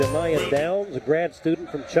Janiyah Downs, a grad student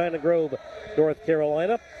from China Grove, North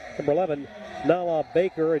Carolina. Number 11, Nala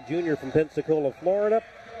Baker, a junior from Pensacola, Florida.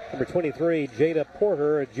 Number 23, Jada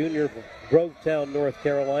Porter, a junior from Grovetown, North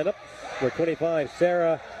Carolina. Number 25,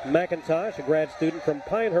 Sarah McIntosh, a grad student from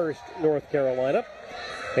Pinehurst, North Carolina.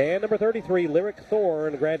 And number 33, Lyric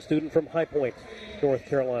Thorne, a grad student from High Point, North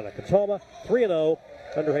Carolina. Catawba 3-0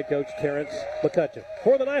 under head coach Terrence McCutcheon.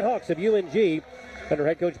 For the Nighthawks of UNG, under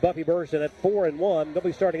head coach Buffy Burson at 4-1. They'll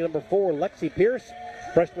be starting number 4, Lexi Pierce,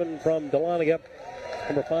 freshman from Dahlonega.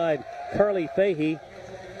 Number 5, Carly Fahey,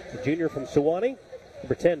 junior from Sewanee.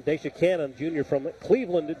 Number 10, Daisha Cannon, junior from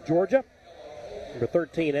Cleveland, Georgia. Number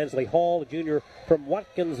 13, Ansley Hall, junior from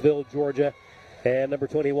Watkinsville, Georgia. And number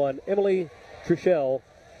 21, Emily Truchell,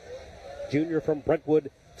 junior from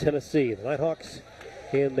Brentwood, Tennessee. The Nighthawks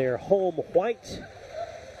in their home white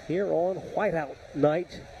here on Whiteout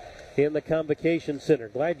night in the Convocation Center.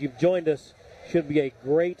 Glad you've joined us. Should be a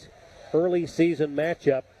great early season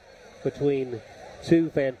matchup between two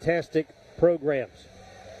fantastic programs.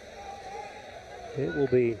 It will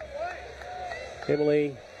be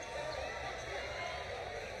Emily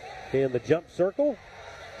in the jump circle,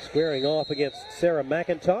 squaring off against Sarah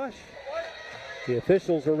McIntosh. The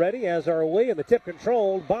officials are ready, as are we, and the tip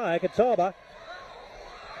controlled by Catawba.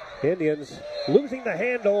 Indians losing the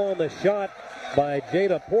handle on the shot by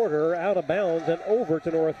Jada Porter, out of bounds and over to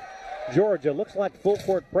North Georgia. Looks like full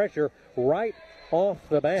court pressure right off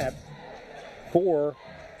the bat for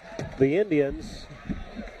the Indians,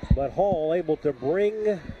 but Hall able to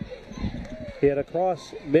bring it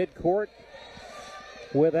across midcourt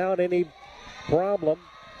without any problem.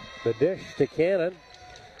 The dish to Cannon.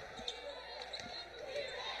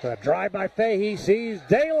 A drive by Fahey, sees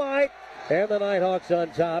daylight, and the Nighthawks on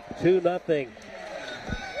top, 2-0.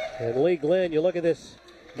 And Lee Glenn, you look at this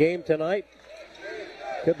game tonight,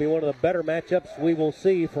 could be one of the better matchups we will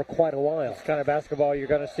see for quite a while. It's kind of basketball you're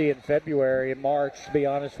going to see in February and March, to be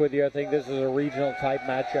honest with you. I think this is a regional type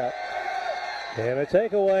matchup. And a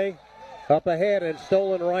takeaway up ahead and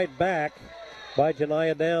stolen right back by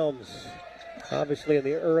Janiyah Downs. Obviously in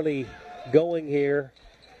the early going here,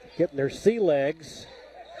 getting their sea legs.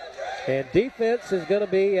 And defense is going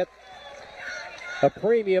to be at a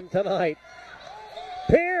premium tonight.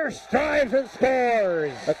 Pierce drives and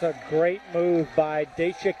scores. That's a great move by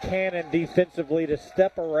Daisha Cannon defensively to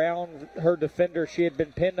step around her defender. She had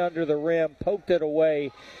been pinned under the rim, poked it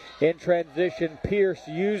away. In transition, Pierce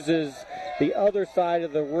uses the other side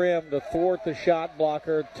of the rim to thwart the shot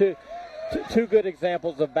blocker. Two good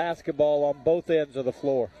examples of basketball on both ends of the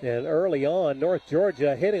floor. And early on, North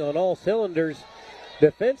Georgia hitting on all cylinders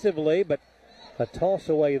defensively, but a toss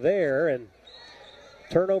away there, and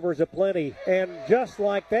turnovers aplenty. And just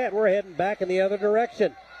like that, we're heading back in the other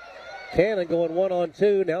direction. Cannon going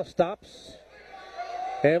 1-on-2, now stops.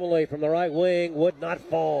 Emily from the right wing would not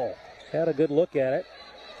fall. Had a good look at it.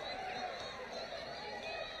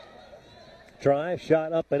 Drive,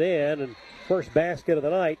 shot up and in, and first basket of the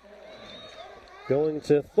night going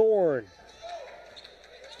to Thorne.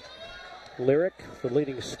 Lyric, the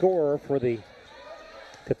leading scorer for the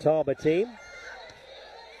Catawba team.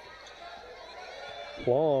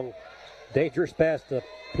 Long, dangerous pass to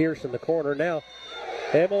Pierce in the corner. Now,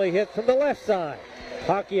 Emily hits from the left side.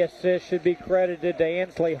 Hockey assist should be credited to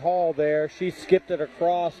Ansley Hall there. She skipped it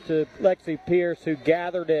across to Lexi Pierce, who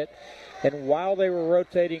gathered it, and while they were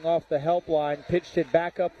rotating off the help line, pitched it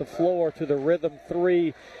back up the floor to the rhythm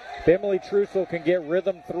three. If Emily Trussell can get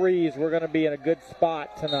rhythm threes, we're going to be in a good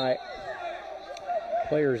spot tonight.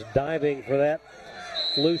 Players diving for that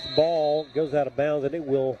loose ball, goes out of bounds, and it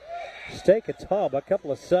will stay Catawba. A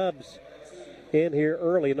couple of subs in here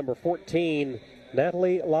early. Number 14,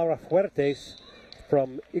 Natalie Laura Fuertes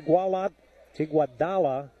from Iguadala,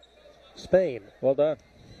 Spain. Well done.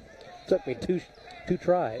 Took me two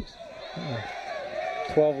tries.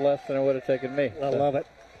 12 less than it would have taken me. I love it.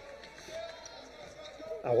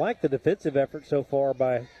 I like the defensive effort so far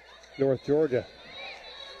by North Georgia.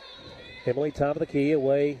 Emily, top of the key,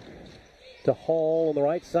 away to Hall on the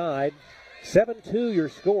right side. 7-2 your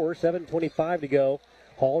score, 7:25 to go.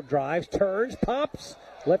 Hall drives, turns, pops,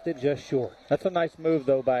 left it just short. That's a nice move,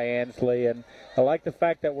 though, by Ansley, and I like the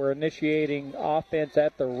fact that we're initiating offense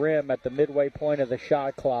at the rim at the midway point of the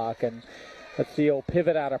shot clock, and let's see, old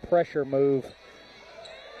pivot out of pressure move.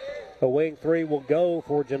 A wing three will go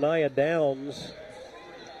for Janiyah Downs,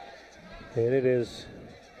 and it is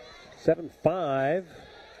 7-5.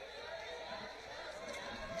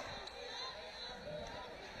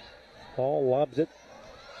 Hall lobs it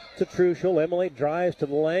to Truschel. Emily drives to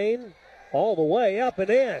the lane, all the way up and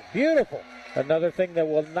in. Beautiful. Another thing that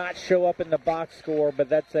will not show up in the box score, but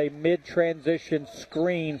that's a mid-transition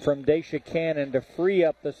screen from Daisha Cannon to free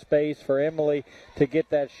up the space for Emily to get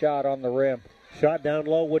that shot on the rim. Shot down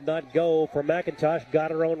low would not go for McIntosh.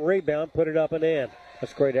 Got her own rebound, put it up and in.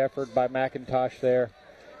 That's great effort by McIntosh there.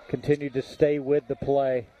 Continued to stay with the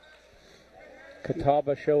play.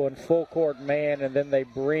 Catawba showing full court man, and then they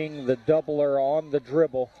bring the doubler on the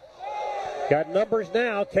dribble. Got numbers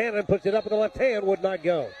now. Cannon puts it up in the left hand, would not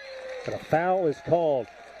go. And a foul is called.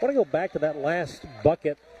 I want to go back to that last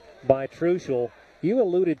bucket by Truschel. You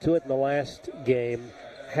alluded to it in the last game,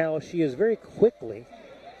 how she is very quickly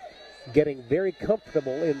getting very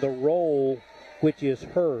comfortable in the role which is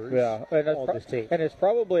hers on this team. And it's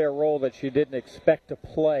probably a role that she didn't expect to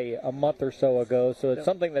play a month or so ago, so it's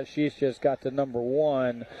something that she's just got to, number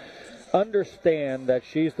one, understand that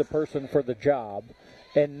she's the person for the job,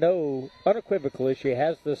 and know unequivocally she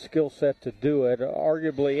has the skill set to do it.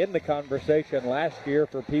 Arguably in the conversation last year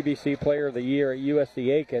for PBC Player of the Year at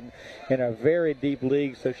USC Aiken in a very deep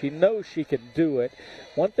league, so she knows she can do it.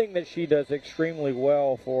 One thing that she does extremely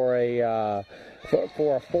well for a 4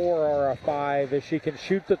 or a 5 is she can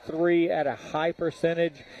shoot the 3 at a high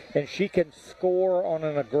percentage, and she can score on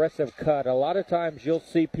an aggressive cut. A lot of times you'll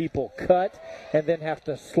see people cut and then have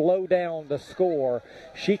to slow down to score.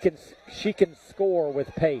 She can score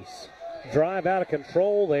with pace. Drive out of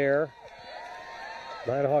control there.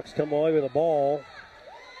 Nighthawks come away with the ball.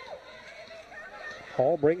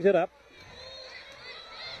 Hall brings it up.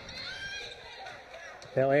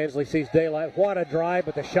 Now Ansley sees daylight. What a drive,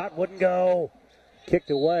 but the shot wouldn't go.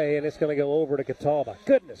 Kicked away, and it's going to go over to Catawba.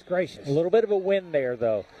 Goodness gracious. A little bit of a win there,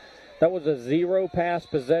 though. That was a 0-pass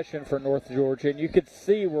possession for North Georgia, and you could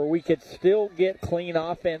see where we could still get clean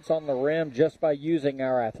offense on the rim just by using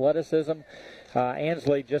our athleticism.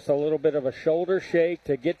 Ansley, just a little bit of a shoulder shake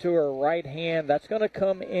to get to her right hand. That's going to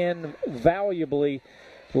come in valuably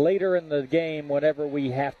later in the game whenever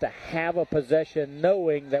we have to have a possession,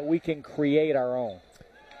 knowing that we can create our own.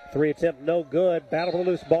 3 attempt, no good. Battle for the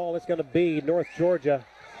loose ball. It's going to be North Georgia.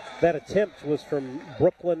 That attempt was from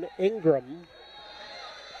Brooklyn Ingram,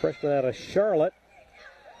 freshman out of Charlotte.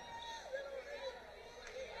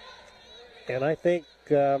 And I think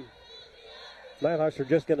Nighthawks are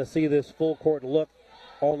just going to see this full court look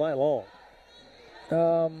all night long.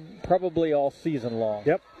 Probably all season long.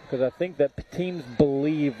 Yep. Because I think that teams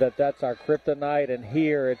believe that that's our kryptonite, and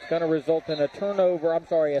here it's going to result in a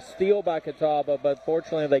steal by Catawba, but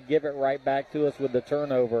fortunately they give it right back to us with the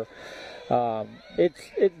turnover.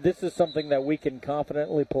 This is something that we can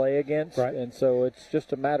confidently play against, right. And so it's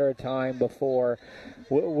just a matter of time before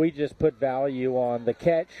we just put value on the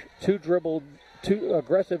catch, two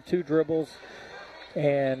aggressive dribbles,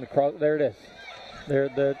 and there it is. They're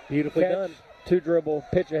the beautifully catch, done. 2 dribble,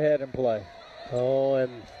 pitch ahead and play. Oh,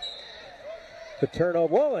 and the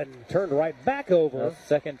turnover. Whoa, and turned right back over. The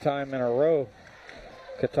second time in a row,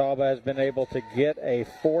 Catawba has been able to get a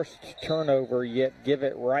forced turnover, yet give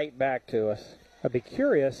it right back to us. I'd be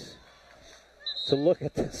curious to look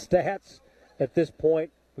at the stats at this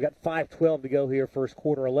point. We got 5:12 to go here, first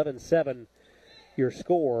quarter, 11-7 your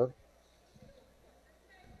score.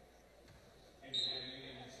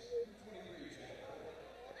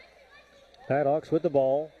 Nighthawks with the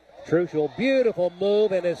ball. Truschel, beautiful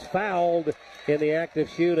move, and is fouled in the act of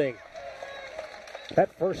shooting.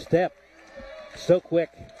 That first step, so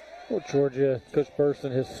quick. Well, Georgia, Coach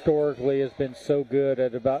Burson historically has been so good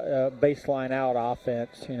at about baseline out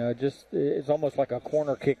offense. You know, it's almost like a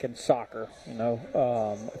corner kick in soccer. You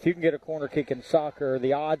know, if you can get a corner kick in soccer,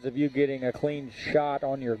 the odds of you getting a clean shot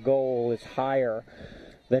on your goal is higher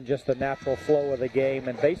than just the natural flow of the game.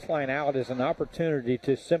 And baseline out is an opportunity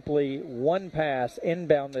to simply one pass,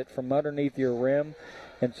 inbound it from underneath your rim.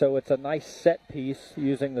 And so it's a nice set piece,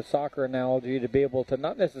 using the soccer analogy, to be able to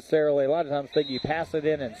not necessarily, a lot of times think you pass it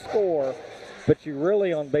in and score, but you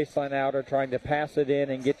really on baseline out are trying to pass it in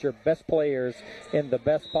and get your best players in the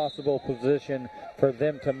best possible position for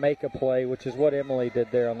them to make a play, which is what Emily did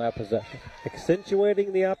there on that possession.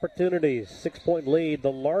 Accentuating the opportunities. 6-point lead,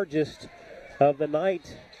 the largest of the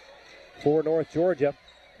night for North Georgia.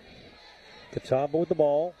 Catawba with the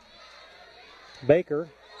ball. Baker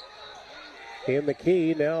in the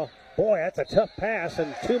key. Now, boy, that's a tough pass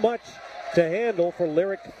and too much to handle for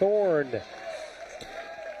Lyric Thorne.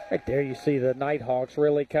 Right there you see the Nighthawks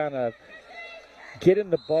really kind of get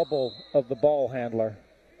in the bubble of the ball handler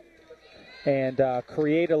and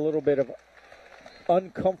create a little bit of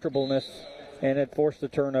uncomfortableness, and it forced a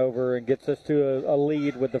turnover and gets us to a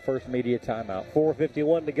lead with the first media timeout.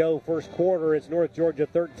 4:51 to go, first quarter. It's North Georgia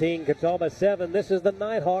 13, Catawba 7. This is the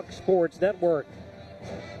Nighthawk Sports Network.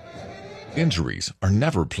 Injuries are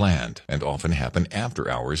never planned and often happen after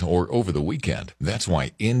hours or over the weekend. That's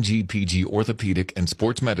why NGPG Orthopedic and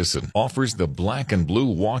Sports Medicine offers the Black and Blue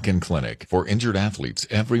Walk-In Clinic for injured athletes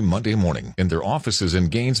every Monday morning in their offices in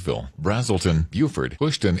Gainesville, Brazelton, Buford,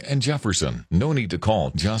 Bushton, and Jefferson. No need to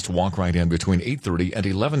call. Just walk right in between 8:30 and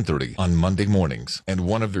 11:30 on Monday mornings. And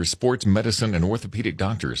one of their sports medicine and orthopedic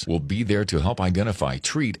doctors will be there to help identify,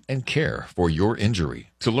 treat, and care for your injury.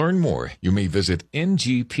 To learn more, you may visit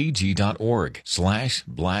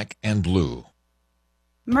ngpg.org/blackandblue.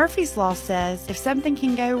 Murphy's Law says if something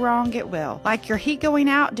can go wrong, it will. Like your heat going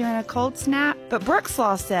out during a cold snap. But Brooks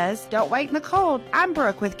Law says don't wait in the cold. I'm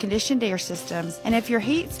Brooke with Conditioned Air Systems. And if your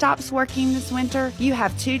heat stops working this winter, you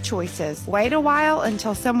have two choices. Wait a while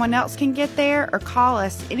until someone else can get there or call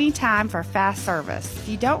us anytime for fast service. If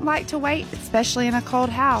you don't like to wait, especially in a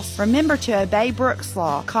cold house, remember to obey Brooks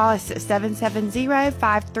Law. Call us at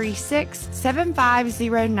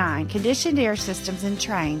 770-536-7509. Conditioned Air Systems and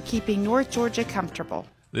Train, keeping North Georgia comfortable.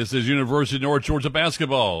 This is University of North Georgia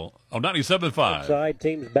basketball on 97.5. Side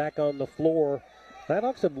teams back on the floor.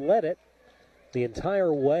 Nighthawks have led it the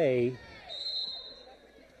entire way.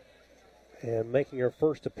 And making her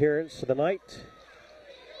first appearance of the night,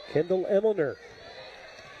 Kendall Emmelner.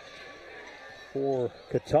 For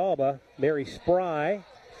Catawba, Mary Spry.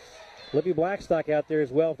 Libby Blackstock out there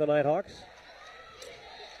as well for the Nighthawks.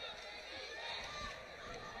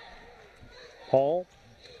 Hall.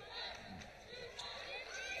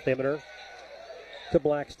 Eminer to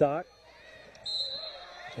Blackstock.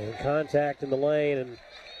 And contact in the lane, and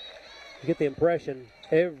you get the impression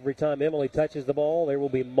every time Emily touches the ball, there will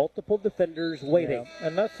be multiple defenders waiting. Yeah,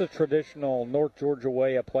 and that's the traditional North Georgia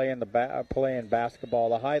way of playing playing basketball.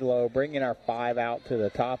 The high-low, bringing our 5 out to the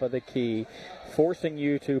top of the key, forcing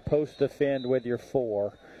you to post defend with your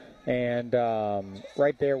 4. And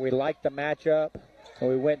right there, we liked the matchup, and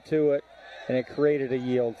we went to it, and it created a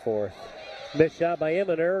yield for us. Missed shot by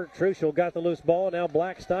Eminer. Truschel got the loose ball. Now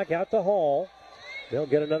Blackstock out to Hall. They'll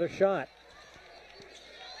get another shot.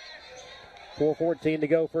 4:14 to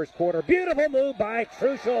go first quarter. Beautiful move by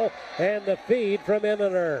Truschel and the feed from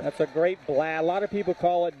Eminer. That's a great blast. A lot of people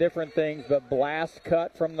call it different things, but blast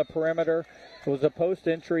cut from the perimeter. It was a post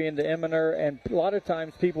entry into Eminer, and a lot of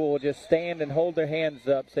times people will just stand and hold their hands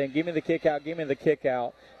up saying, give me the kick out, give me the kick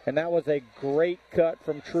out. And that was a great cut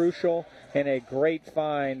from Truschel and a great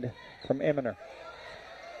find from Eminer.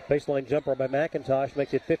 Baseline jumper by McIntosh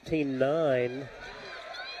makes it 15-9.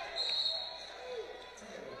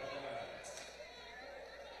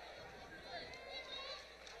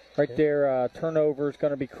 Right there, turnover is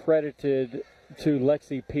going to be credited to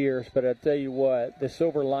Lexi Pierce, but I tell you what, the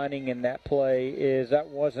silver lining in that play is that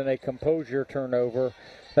wasn't a composure turnover.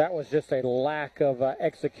 That was just a lack of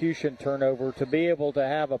execution turnover. To be able to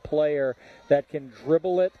have a player that can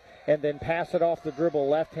dribble it and then pass it off the dribble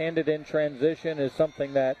left-handed in transition is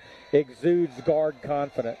something that exudes guard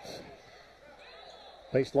confidence.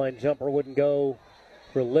 Baseline jumper wouldn't go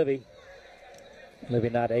for Livy.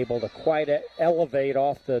 Livy not able to quite elevate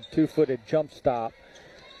off the two-footed jump stop.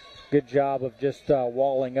 Good job of just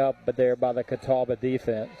walling up but there by the Catawba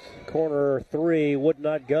defense. Corner 3 would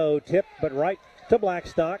not go. Tip, but right to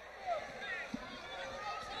Blackstock.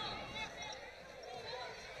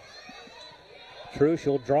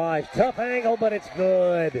 Truschel drives. Tough angle, but it's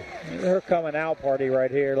good. Her coming out party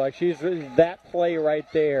right here. Like she's that play right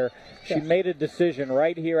there. She made a decision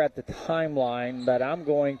right here at the timeline that I'm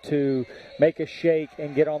going to make a shake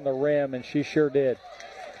and get on the rim, and she sure did.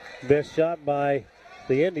 Best shot by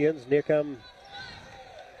the Indians. Here come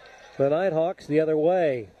the Nighthawks the other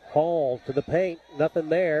way. Hall to the paint. Nothing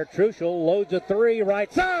there. Truschel loads a 3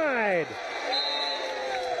 right side.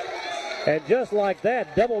 And just like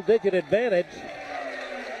that, double-digit advantage.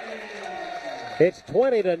 It's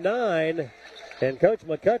 20-9, and Coach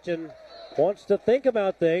McCutcheon wants to think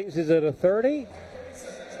about things. Is it a 30?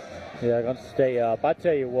 Yeah, I'm going to stay up. I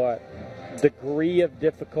tell you what, degree of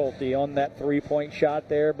difficulty on that three-point shot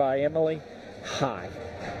there by Emily, high.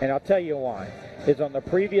 And I'll tell you why. Is on the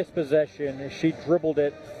previous possession, she dribbled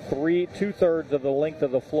it two-thirds of the length of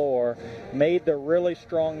the floor, made the really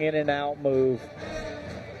strong in-and-out move,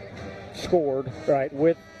 scored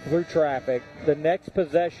through traffic. The next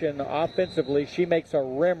possession offensively, she makes a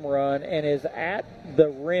rim run and is at the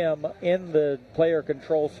rim in the player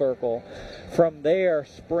control circle. From there,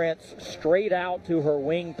 sprints straight out to her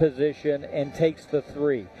wing position and takes the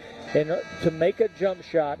 3. And to make a jump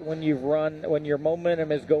shot when your momentum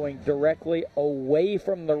is going directly away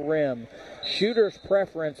from the rim, shooter's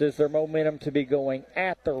preference is their momentum to be going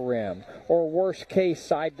at the rim, or worst case,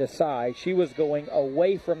 side to side. She was going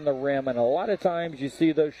away from the rim, and a lot of times you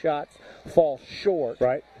see those shots fall short.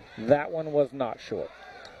 Right. That one was not short.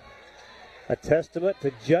 A testament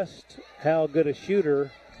to just how good a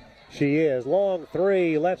shooter she is. Long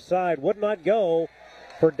three, left side, would not go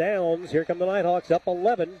for Downs. Here come the Nighthawks, up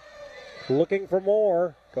 11, looking for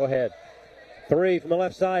more. Go ahead. Three from the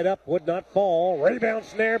left side, up, would not fall. Rebound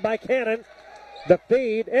snare by Cannon. The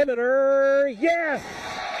feed, Eminer, yes!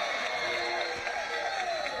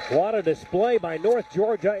 What a display by North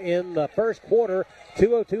Georgia in the first quarter.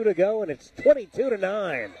 2:02 to go, and it's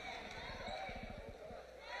 22-9.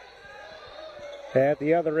 At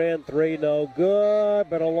the other end, three no good,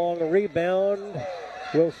 but a long rebound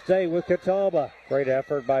will stay with Catawba. Great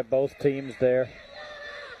effort by both teams there.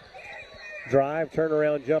 Drive,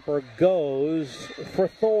 turnaround jumper goes for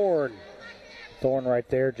Thorne. Thorne right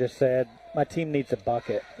there just said, my team needs a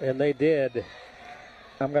bucket. And they did.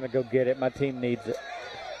 I'm going to go get it. My team needs it.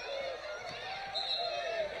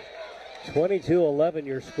 22-11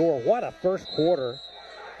 your score. What a first quarter.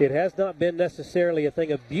 It has not been necessarily a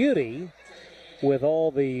thing of beauty with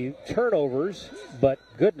all the turnovers, but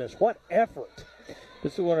goodness, what effort.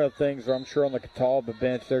 This is one of the things where I'm sure on the Catawba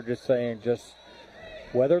bench they're just saying, just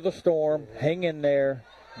weather the storm, hang in there,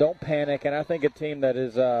 don't panic. And I think a team that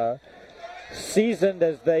is seasoned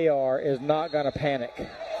as they are is not going to panic.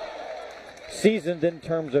 Seasoned in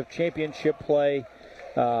terms of championship play.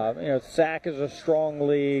 SAC is a strong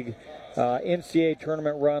league. NCAA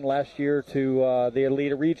tournament run last year to the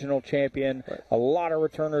Elite Regional champion. A lot of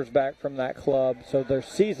returners back from that club. So they're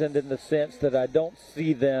seasoned in the sense that I don't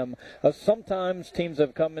see them. Sometimes teams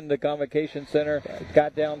have come into Convocation Center,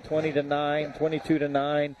 got down 20-9,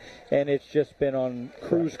 22-9, and it's just been on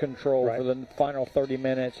cruise control for the final 30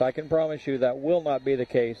 minutes. I can promise you that will not be the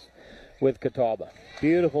case with Catawba.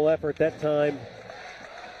 Beautiful effort that time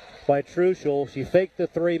by Truschel. She faked the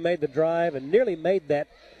three, made the drive, and nearly made that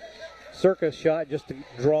circus shot just to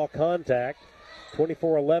draw contact.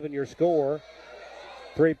 24-11 your score.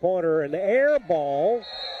 Three-pointer and the air ball.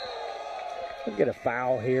 We'll get a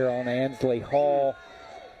foul here on Ansley Hall.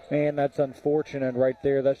 Man, that's unfortunate right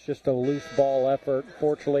there. That's just a loose ball effort.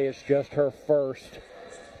 Fortunately, it's just her first.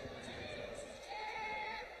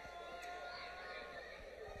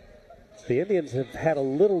 The Indians have had a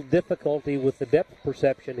little difficulty with the depth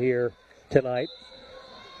perception here tonight.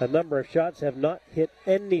 A number of shots have not hit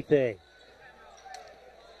anything.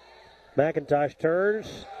 McIntosh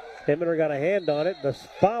turns. Eminer got a hand on it. The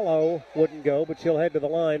follow wouldn't go, but she'll head to the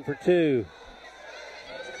line for two.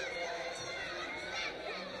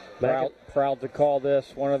 Proud to call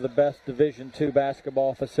this one of the best Division II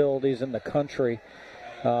basketball facilities in the country.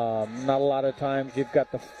 Not a lot of times you've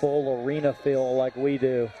got the full arena feel like we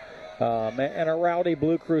do. And a rowdy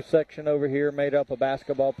Blue Crew section over here made up of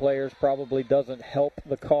basketball players probably doesn't help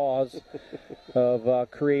the cause of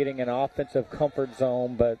creating an offensive comfort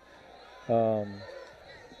zone, but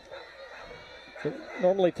it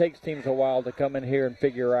normally takes teams a while to come in here and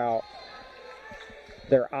figure out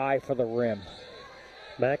their eye for the rim.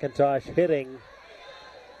 McIntosh hitting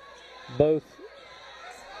both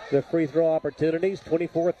the free throw opportunities.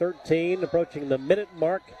 24-13, approaching the minute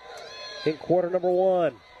mark in quarter number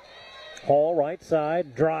one. Hall, right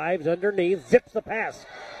side, drives underneath, zips the pass.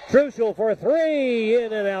 Truschel for three,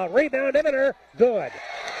 in and out. Rebound, Eminer, good.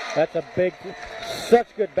 That's a big,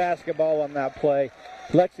 such good basketball on that play.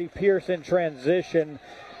 Lexi Pierce in transition,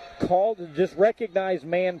 called, just recognized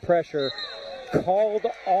man pressure, called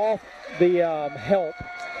off the help,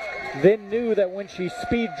 then knew that when she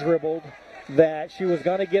speed dribbled that she was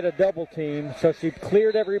going to get a double team, so she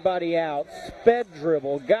cleared everybody out, sped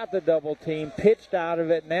dribble, got the double team, pitched out of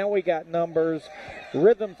it. Now we got numbers.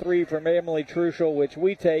 Rhythm three from Emily Truschel, which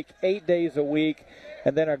we take 8 days a week.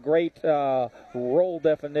 And then a great role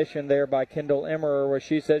definition there by Kendall Emmerer, where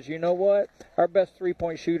she says, you know what? Our best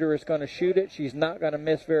three-point shooter is going to shoot it. She's not going to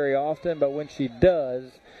miss very often, but when she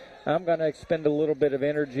does, I'm going to expend a little bit of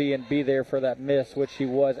energy and be there for that miss, which she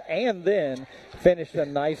was, and then finished a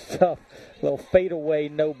nice, little fadeaway,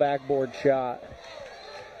 no backboard shot.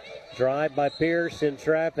 Drive by Pierce in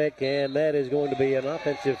traffic, and that is going to be an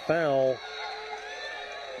offensive foul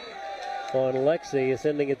on Lexi,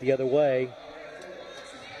 sending it the other way.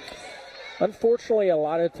 Unfortunately, a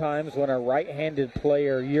lot of times when a right-handed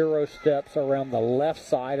player Euro steps around the left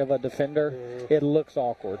side of a defender, it looks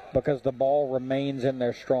awkward because the ball remains in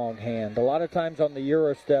their strong hand. A lot of times on the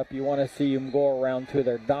Euro step, you want to see them go around to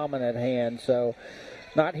their dominant hand. So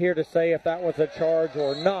not here to say if that was a charge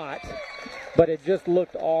or not, but it just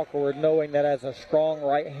looked awkward knowing that as a strong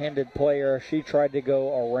right-handed player, she tried to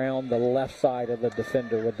go around the left side of the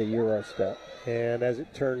defender with the Euro step. And as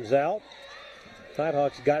it turns out,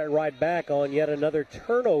 Nighthawks got it right back on yet another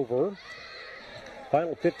turnover.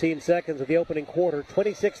 Final 15 seconds of the opening quarter,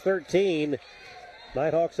 26-13.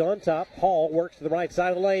 Nighthawks on top. Hall works to the right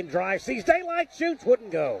side of the lane, drives, sees daylight, shoots,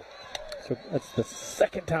 wouldn't go. So that's the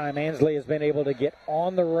second time Ansley has been able to get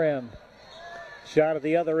on the rim. Shot at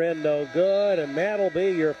the other end, no good, and that'll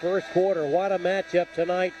be your first quarter. What a matchup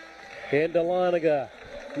tonight in Dahlonega.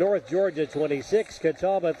 North Georgia 26,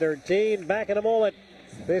 Catawba 13. Back in a moment.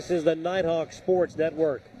 This is the Nighthawk Sports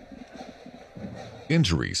Network.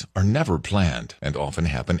 Injuries are never planned and often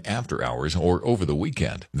happen after hours or over the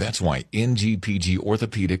weekend. That's why NGPG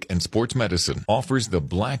Orthopedic and Sports Medicine offers the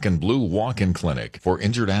Black and Blue Walk-In Clinic for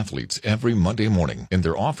injured athletes every Monday morning in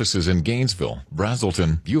their offices in Gainesville,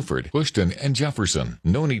 Brazelton, Beaufort, Houston, and Jefferson.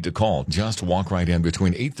 No need to call. Just walk right in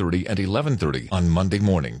between 8:30 and 11:30 on Monday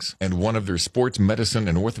mornings. And one of their sports medicine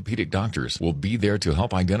and orthopedic doctors will be there to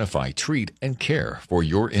help identify, treat, and care for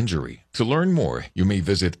your injury. To learn more, you may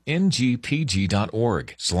visit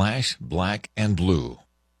ngpg.org/black-and-blue.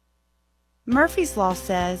 Murphy's Law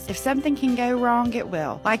says if something can go wrong, it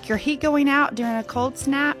will. Like your heat going out during a cold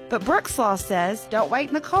snap. But Brooks Law says don't wait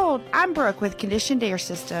in the cold. I'm Brooke with Conditioned Air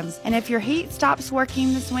Systems. And if your heat stops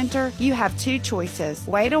working this winter, you have two choices.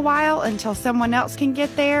 Wait a while until someone else can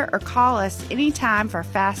get there or call us anytime for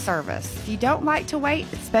fast service. If you don't like to wait,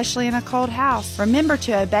 especially in a cold house, remember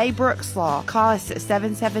to obey Brooks Law. Call us at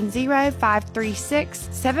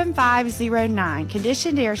 770-536-7509.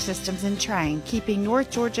 Conditioned Air Systems and Train, keeping North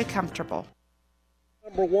Georgia comfortable.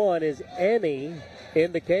 Number one is any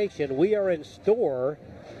indication we are in store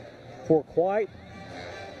for quite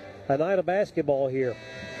a night of basketball here.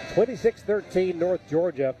 26-13 North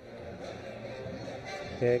Georgia.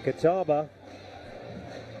 And Catawba,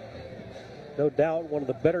 no doubt one of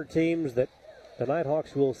the better teams that the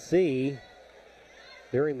Nighthawks will see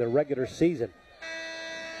during the regular season.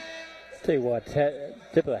 Tell you what,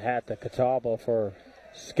 tip of the hat to Catawba for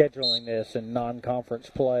scheduling this in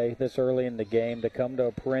non-conference play this early in the game to come to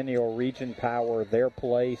a perennial region power, their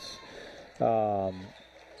place. The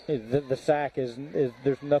SAC is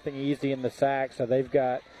there's nothing easy in the SAC, so they've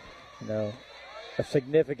got a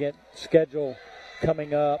significant schedule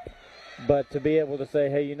coming up. But to be able to say,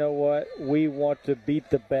 hey, you know what, we want to beat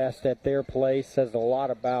the best at their place says a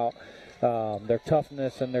lot about their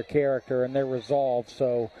toughness and their character and their resolve.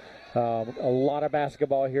 So a lot of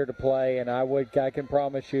basketball here to play, and I can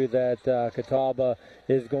promise you that Catawba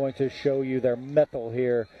is going to show you their mettle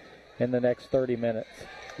here in the next 30 minutes.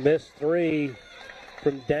 Missed three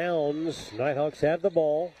from Downs. Nighthawks have the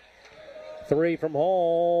ball. Three from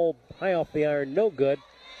Hall. High off the iron, no good.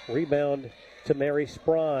 Rebound to Mary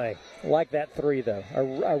Spry. I like that three, though. I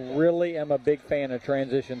really am a big fan of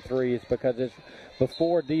transition threes because it's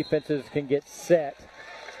before defenses can get set.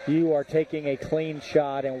 You are taking a clean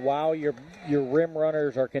shot, and while your rim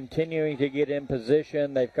runners are continuing to get in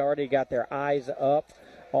position, they've already got their eyes up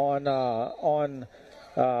on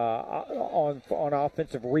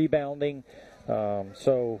offensive rebounding.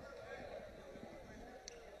 So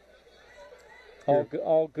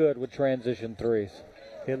all good with transition threes.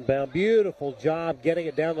 Inbound, beautiful job getting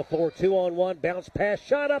it down the floor. 2-on-1, bounce pass,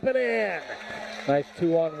 shot up and in. Nice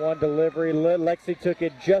 2-on-1 delivery. Lexi took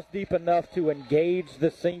it just deep enough to engage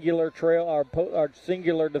the singular our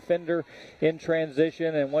singular defender in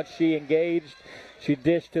transition, and once she engaged, she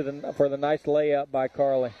dished for the nice layup by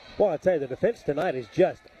Carly. Well, I tell you, the defense tonight is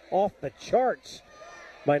just off the charts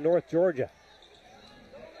by North Georgia.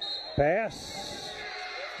 Pass.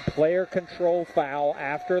 Player control foul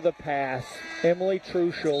after the pass. Emily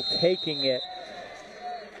Truschel taking it.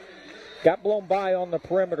 Got blown by on the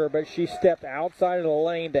perimeter, but she stepped outside of the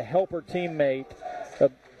lane to help her teammate.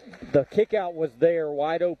 The kick out was there,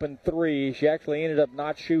 wide open three. She actually ended up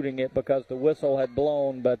not shooting it because the whistle had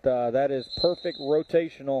blown, but that is perfect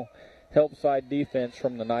rotational help side defense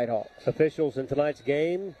from the Nighthawks. Officials in tonight's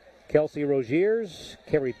game, Kelsey Rogiers,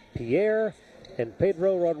 Carrie Pierre, and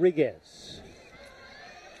Pedro Rodriguez.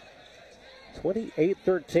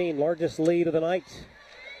 28-13, largest lead of the night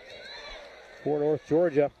for North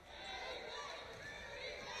Georgia.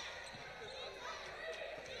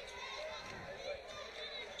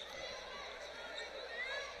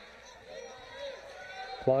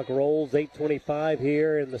 Clock rolls, 8:25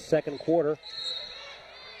 here in the second quarter.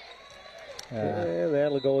 And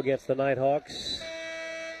that'll go against the Nighthawks.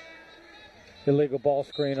 Illegal ball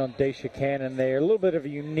screen on Daisha Cannon there. A little bit of a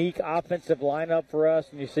unique offensive lineup for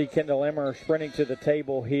us. And you see Kendall Emmer sprinting to the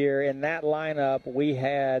table here. In that lineup, we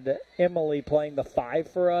had Emily playing the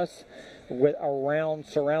 5 for us,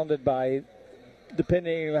 surrounded by,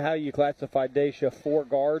 depending on how you classify Daisha, 4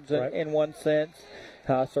 guards in one sense.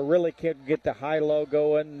 So really could get the high-low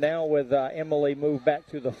going. Now with Emily moved back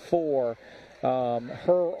to the 4, her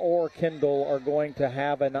or Kendall are going to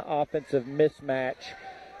have an offensive mismatch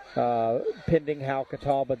pending how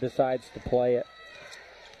Catawba decides to play it.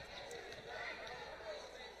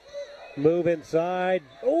 Move inside.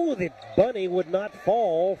 Oh, the bunny would not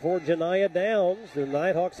fall for Janiyah Downs. The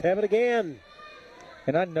Nighthawks have it again.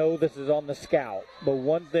 And I know this is on the scout, but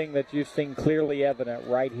one thing that you've seen clearly evident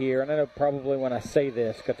right here, and I know probably when I say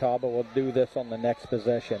this, Catawba will do this on the next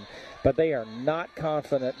possession, but they are not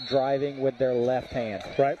confident driving with their left hand.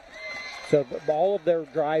 Right. So all of their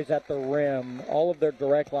drives at the rim, all of their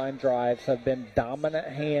direct line drives have been dominant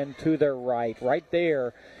hand to their right. Right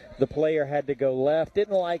there, the player had to go left.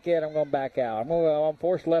 Didn't like it. I'm going back out. I'm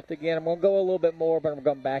forced left again. I'm going to go a little bit more, but I'm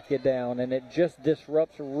going to back you down. And it just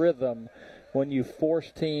disrupts rhythm when you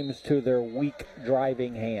force teams to their weak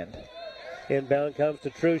driving hand. Inbound comes to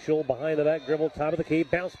Truschel. Behind the back dribble, top of the key.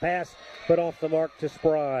 Bounce pass, but off the mark to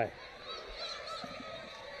Spry.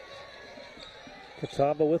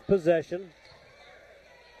 Catawba with possession.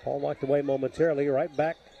 Ball knocked away momentarily. Right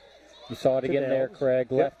back. You saw it again there, Craig.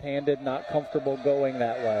 Yep. Left-handed, not comfortable going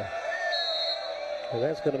that way. And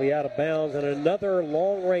that's going to be out of bounds. And another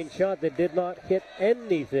long-range shot that did not hit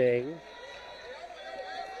anything.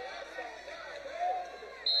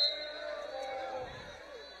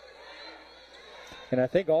 And I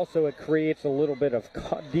think also it creates a little bit of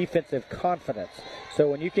defensive confidence. So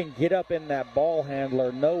when you can get up in that ball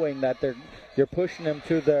handler knowing that you're pushing them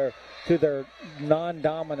to their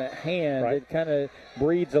non-dominant hand, right, it kind of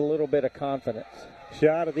breeds a little bit of confidence.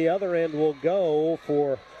 Shot at the other end will go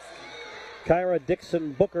for Kyra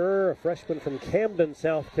Dixon Booker, a freshman from Camden,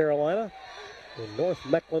 South Carolina, in North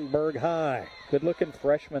Mecklenburg High. Good-looking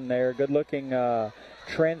freshman there. Good-looking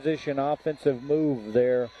transition offensive move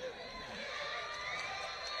there.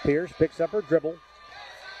 Pierce picks up her dribble.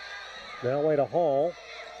 Now away to Hall.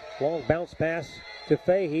 Long bounce pass to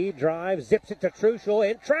Fahey. Drives, zips it to Truschel.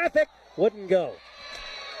 In traffic. Wouldn't go.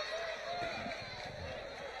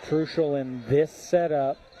 Truschel in this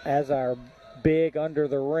setup as our big under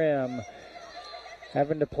the rim,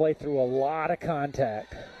 having to play through a lot of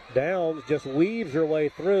contact. Downs just weaves her way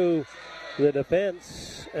through the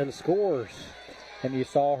defense and scores. And you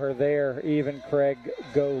saw her there, even Craig,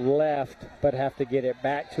 go left, but have to get it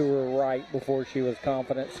back to her right before she was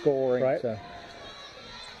confident scoring. Right. So.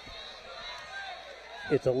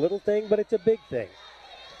 It's a little thing, but it's a big thing.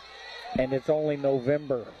 And it's only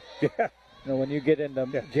November. Yeah. You know, when you get into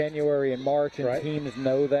January and March and right, teams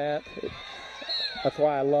know that, that's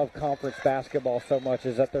why I love conference basketball so much,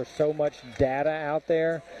 is that there's so much data out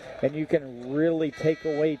there, and you can really take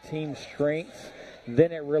away team strengths.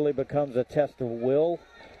 Then it really becomes a test of will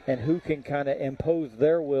and who can kind of impose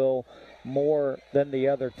their will more than the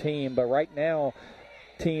other team. But right now,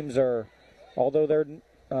 teams are, although they're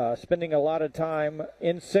spending a lot of time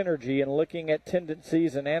in synergy and looking at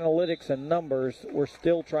tendencies and analytics and numbers, we're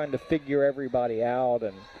still trying to figure everybody out.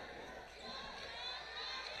 And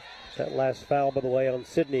that last foul, by the way, on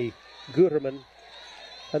Sydney Guterman,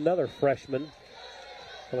 another freshman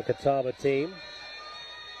on the Catawba team.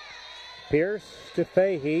 Pierce to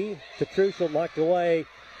Fahey, to Truschel, knocked away.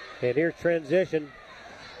 And here's transition.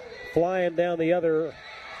 Flying down the other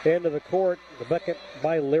end of the court. The bucket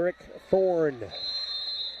by Lyric Thorne.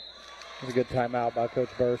 It's a good timeout by Coach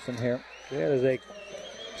Burson here. Yeah, there's a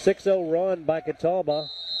 6-0 run by Catawba.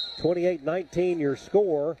 28-19 your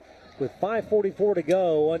score with 5:44 to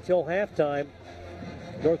go until halftime.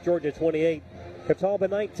 North Georgia 28, Catawba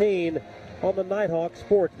 19 on the Nighthawk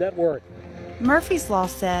Sports Network. Murphy's Law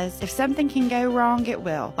says if something can go wrong, it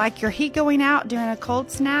will. Like your heat going out during a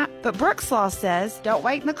cold snap. But Brooks Law says don't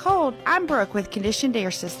wait in the cold. I'm Brooke with Conditioned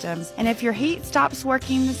Air Systems. And if your heat stops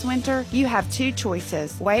working this winter, you have two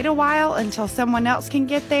choices. Wait a while until someone else can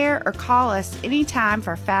get there or call us anytime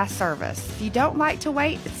for fast service. If you don't like to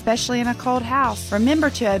wait, especially in a cold house,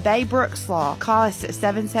 remember to obey Brooks Law. Call us at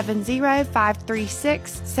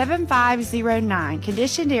 770-536-7509.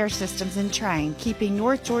 Conditioned Air Systems and Train, keeping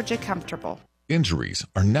North Georgia comfortable. Injuries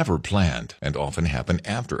are never planned and often happen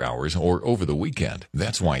after hours or over the weekend.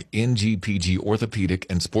 That's why NGPG Orthopedic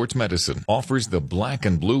and Sports Medicine offers the Black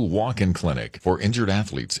and Blue Walk-In Clinic for injured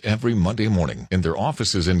athletes every Monday morning in their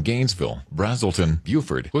offices in Gainesville, Brazelton,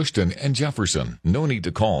 Beaufort, Houston, and Jefferson. No need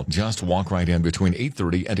to call. Just walk right in between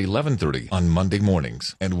 8:30 and 11:30 on Monday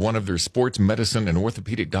mornings. And one of their sports medicine and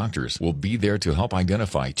orthopedic doctors will be there to help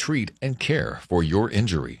identify, treat, and care for your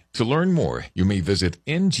injury. To learn more, you may visit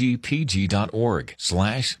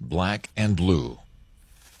ngpg.org/black and blue.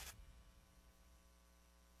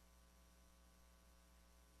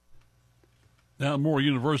 Now more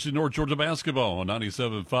University of North Georgia basketball on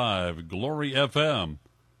 97.5 Glory FM.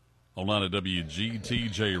 online at We're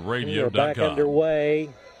WGTJRadio.com. back underway.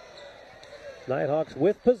 Nighthawks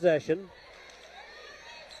with possession.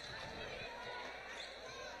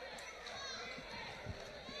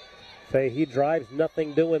 Fahey drives,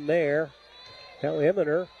 nothing doing there. Now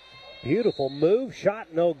Eminer, beautiful move,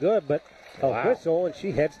 shot no good, but a whistle, and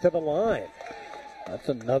she heads to the line. That's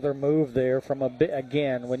another move there from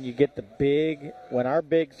again, when you get the big, when our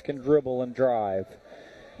bigs can dribble and drive,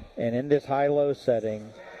 and in this high-low setting,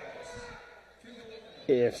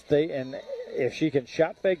 if she can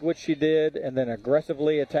shot fake, which she did, and then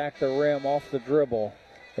aggressively attack the rim off the dribble,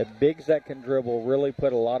 the bigs that can dribble really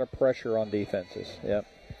put a lot of pressure on defenses. Yep.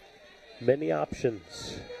 Many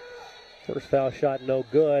options. First foul shot no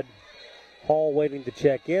good. Hall waiting to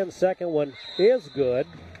check in. Second one is good.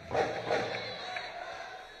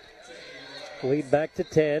 Lead back to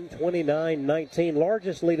 10, 29-19.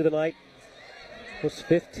 Largest lead of the night was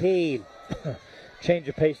 15. Change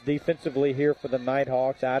of pace defensively here for the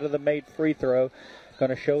Nighthawks. Out of the made free throw.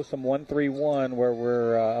 Going to show some 1-3-1 where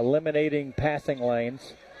we're eliminating passing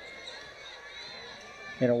lanes.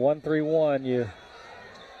 In a 1-3-1,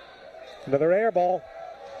 another air ball.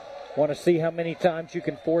 Want to see how many times you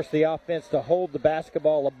can force the offense to hold the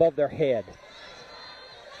basketball above their head.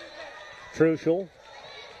 Truschel.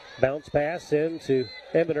 Bounce pass into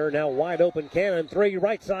Eminer. Now wide open Cannon. Three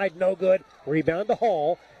right side, no good. Rebound to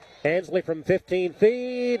Hall. Ansley from 15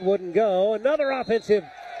 feet. Wouldn't go. Another offensive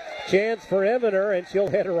chance for Eminer, and she'll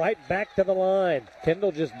head right back to the line.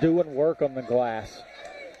 Kendall just doing work on the glass.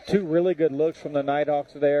 Two really good looks from the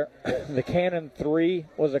Nighthawks there. The Cannon three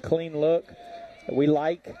was a clean look. We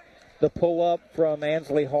like the pull-up from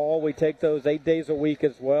Ansley Hall. We take those 8 days a week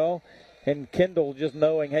as well. And Kendall just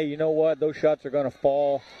knowing, hey, you know what? Those shots are going to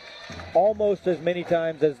fall almost as many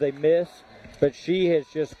times as they miss. But she is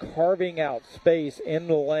just carving out space in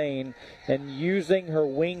the lane and using her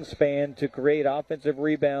wingspan to create offensive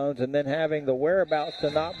rebounds and then having the whereabouts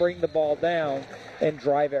to not bring the ball down and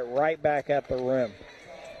drive it right back at the rim.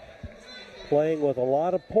 Playing with a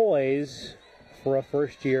lot of poise for a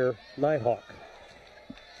first-year Nighthawk.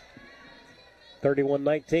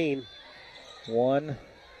 31-19. Too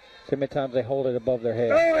many times they hold it above their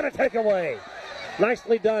head. Oh, and a takeaway.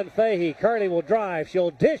 Nicely done, Fahey. Carney will drive.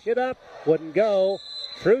 She'll dish it up. Wouldn't go.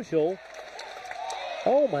 Truschel.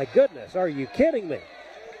 Oh, my goodness. Are you kidding me?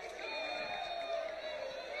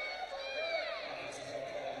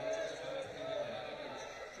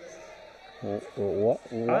 What?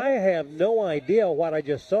 I have no idea what I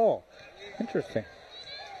just saw. Interesting.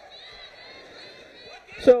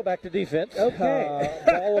 So back to defense. Okay.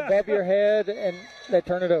 Ball above your head, and they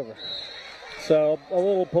turn it over. So a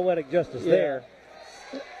little poetic justice there.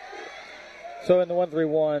 So in the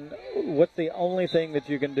 1-3-1, what's the only thing that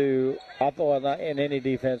you can do not in any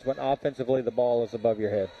defense when offensively the ball is above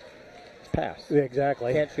your head? Pass.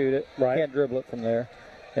 Exactly. Can't shoot it. Right. Can't dribble it from there.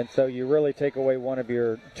 And so you really take away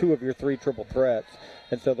two of your three triple threats.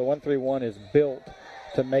 And so the 1-3-1 is built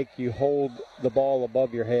to make you hold the ball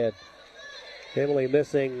above your head. Emily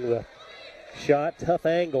missing the shot. Tough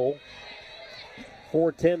angle.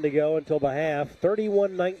 4:10 to go until the half.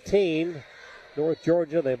 31-19. North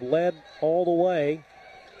Georgia, they've led all the way.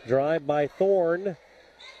 Drive by Thorne.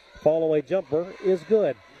 Fall-away jumper is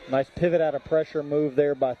good. Nice pivot out of pressure move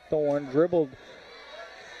there by Thorne. Dribbled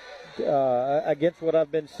against what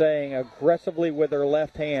I've been saying, aggressively with her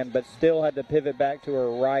left hand, but still had to pivot back to her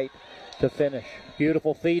right to finish.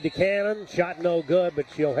 Beautiful feed to Cannon. Shot no good, but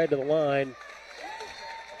she'll head to the line.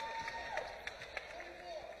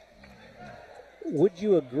 Would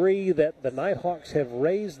you agree that the Nighthawks have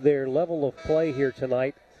raised their level of play here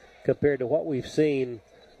tonight compared to what we've seen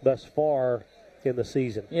thus far in the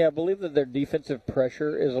season? Yeah, I believe that their defensive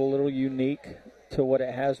pressure is a little unique to what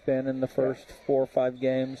it has been in the first 4 or 5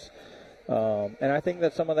 games. And I think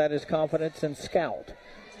that some of that is confidence in Scout.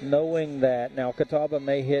 Knowing that now Catawba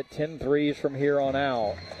may hit 10 threes from here on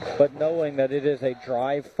out, but knowing that it is a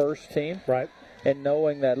drive-first team. Right. And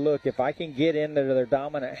knowing that, look, if I can get into their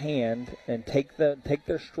dominant hand and take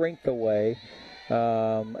their strength away,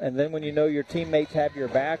 and then when you know your teammates have your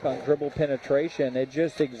back on dribble penetration, it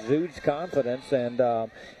just exudes confidence. And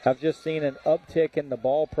I've just seen an uptick in the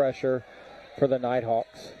ball pressure for the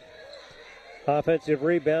Nighthawks. Offensive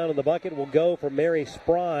rebound in the bucket will go for Mary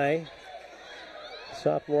Spry,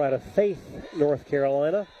 sophomore out of Faith, North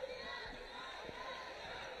Carolina.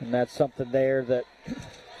 And that's something there that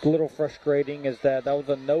a little frustrating is that was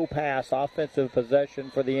a no-pass offensive possession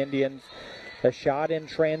for the Indians. A shot in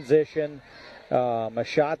transition, a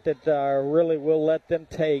shot that really will not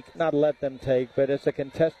let them take, but it's a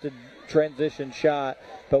contested transition shot,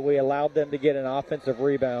 but we allowed them to get an offensive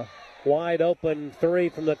rebound. Wide open three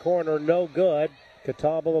from the corner, no good.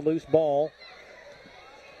 Catawba, the loose ball.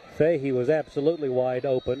 Fahey was absolutely wide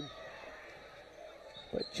open,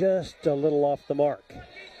 but just a little off the mark.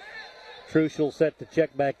 Truschel set to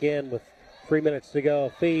check back in with 3 minutes to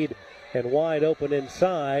go. Feed and wide open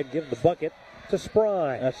inside. Give the bucket to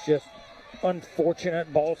Spry. That's just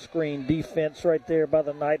unfortunate ball screen defense right there by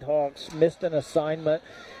the Nighthawks. Missed an assignment,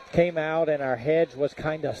 came out, and our hedge was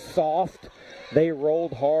kind of soft. They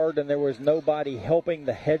rolled hard, and there was nobody helping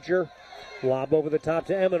the hedger. Lob over the top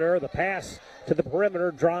to Eminer. The pass to the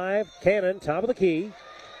perimeter. Drive. Cannon, top of the key.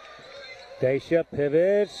 Dacia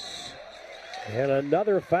pivots. And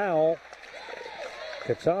another foul.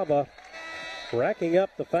 Catawba racking up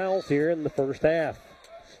the fouls here in the first half.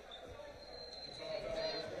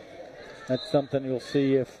 That's something you'll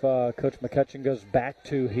see if Coach McCutcheon goes back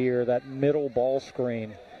to here, that middle ball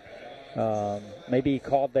screen. Maybe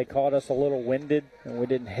they caught us a little winded and we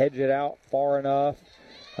didn't hedge it out far enough.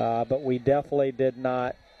 But we definitely did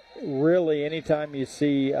not. Really, anytime you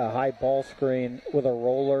see a high ball screen with a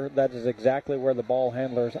roller, that is exactly where the ball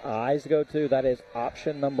handler's eyes go to. That is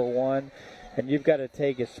option number one. And you've got to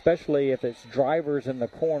take, especially if it's drivers in the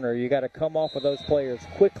corner, you got to come off of those players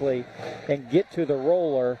quickly and get to the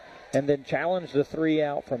roller and then challenge the three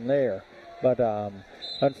out from there. But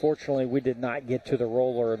unfortunately, we did not get to the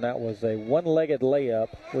roller, and that was a one-legged layup,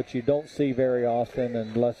 which you don't see very often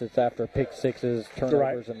unless it's after pick sixes,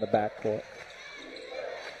 turnovers in the backcourt.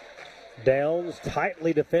 Downs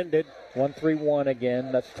tightly defended. 1-3-1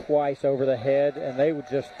 again. That's twice over the head, and they would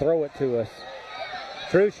just throw it to us.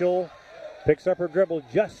 Truschel picks up her dribble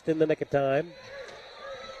just in the nick of time.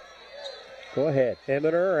 Go ahead.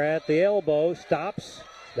 Eminer at the elbow, stops.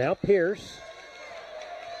 Now Pierce.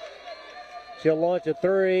 She'll launch a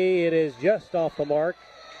three. It is just off the mark.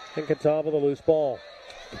 And Catawba the loose ball.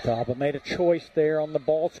 Catawba made a choice there on the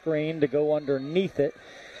ball screen to go underneath it.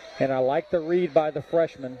 And I like the read by the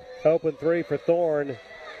freshman. Open three for Thorne.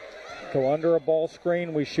 Go under a ball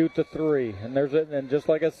screen, we shoot the three. And just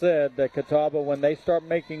like I said, the Catawba, when they start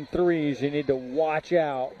making threes, you need to watch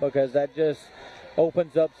out because that just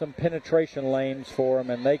opens up some penetration lanes for them,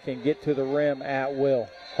 and they can get to the rim at will.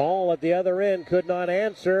 Hall at the other end could not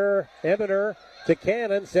answer. Eminer to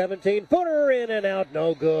Cannon, 17-footer in and out,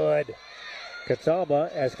 no good.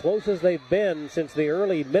 Catawba as close as they've been since the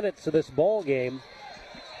early minutes of this ball game.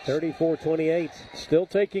 34-28. Still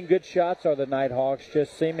taking good shots are the Nighthawks.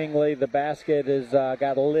 Just seemingly the basket has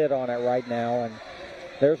got a lid on it right now. And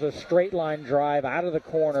there's a straight line drive out of the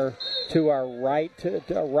corner to our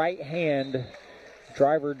right hand.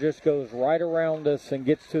 Driver just goes right around us and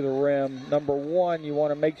gets to the rim. Number one, you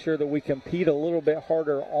want to make sure that we compete a little bit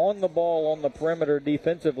harder on the ball on the perimeter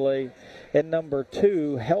defensively. And number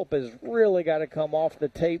two, help has really got to come off the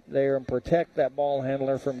tape there and protect that ball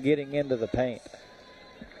handler from getting into the paint.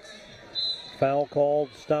 Foul called,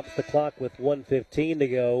 stops the clock with 1:15 to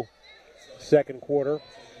go. Second quarter.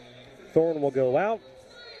 Thorne will go out.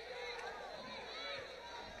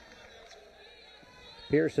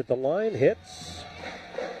 Pierce at the line, hits.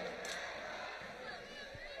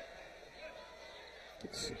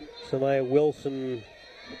 It's Sanaya Wilson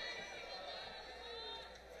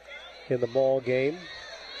in the ball game,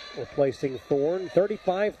 replacing Thorne.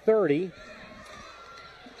 35-30.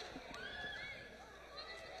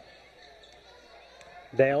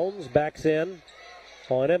 Downs backs in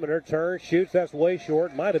on Eminer, turns, shoots, that's way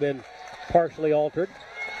short, might have been partially altered.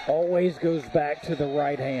 Always goes back to the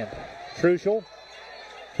right hand. Truschel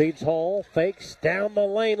feeds Hall, fakes down the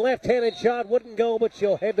lane, left-handed shot, wouldn't go, but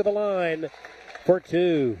she'll head to the line for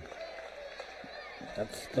two.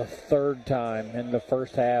 That's the third time in the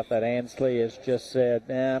first half that Ansley has just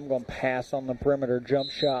said, I'm going to pass on the perimeter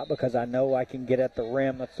jump shot because I know I can get at the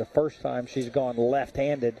rim. That's the first time she's gone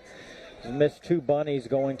left-handed. She's missed two bunnies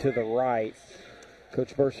going to the right.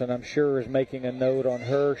 Coach Burson, I'm sure, is making a note on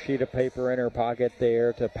her sheet of paper in her pocket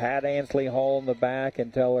there to pat Ansley Hall in the back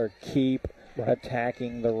and tell her keep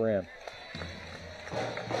attacking the rim.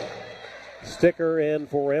 Sticker in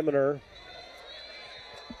for Eminer.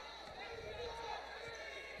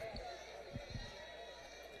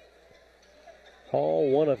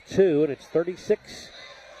 Hall 1 of 2, and it's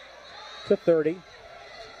 36-30.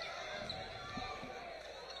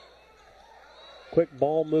 Quick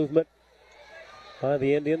ball movement by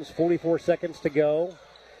the Indians. 44 seconds to go.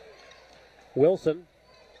 Wilson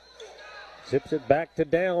zips it back to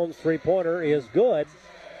Downs. Three-pointer is good.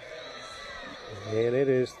 And it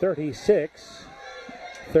is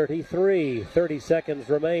 36-33. 30 seconds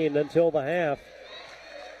remain until the half.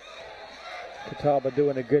 Catawba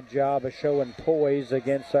doing a good job of showing poise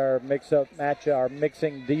against our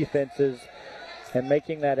mixing defenses. and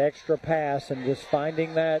making that extra pass and just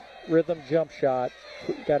finding that rhythm jump shot.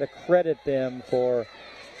 Got to credit them for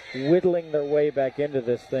whittling their way back into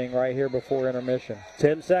this thing right here before intermission.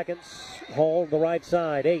 10 seconds. Hall the right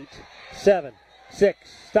side. 8, 7, 6.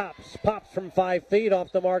 Stops. Pops from 5 feet.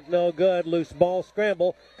 Off the mark. No good. Loose ball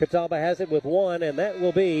scramble. Catawba has it with 1, and that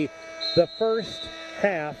will be the first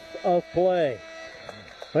half of play.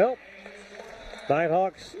 Well,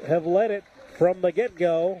 Nighthawks have led it from the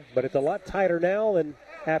get-go, but it's a lot tighter now than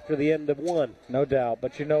after the end of 1. No doubt,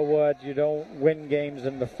 but you know what? You don't win games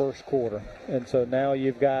in the first quarter. And so now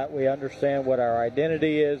we understand what our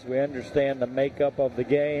identity is. We understand the makeup of the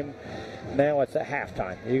game. Now it's at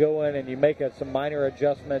halftime. You go in and you make some minor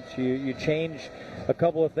adjustments. You change a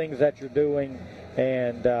couple of things that you're doing,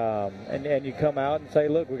 and you come out and say,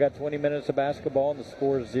 look, we got 20 minutes of basketball and the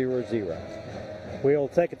score is 0-0. We'll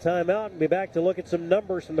take a timeout and be back to look at some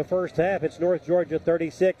numbers from the first half. It's North Georgia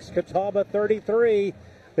 36, Catawba 33.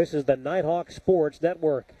 This is the Nighthawk Sports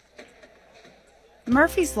Network.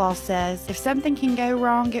 Murphy's Law says if something can go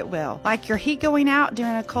wrong, it will. Like your heat going out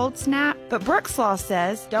during a cold snap. But Brooks Law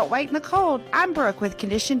says don't wait in the cold. I'm Brooke with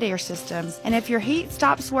Conditioned Air Systems. And if your heat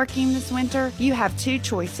stops working this winter, you have 2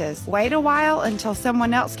 choices. Wait a while until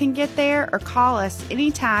someone else can get there, or call us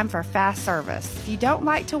anytime for fast service. If you don't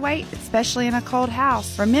like to wait, especially in a cold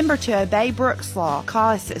house, remember to obey Brooks Law.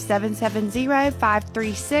 Call us at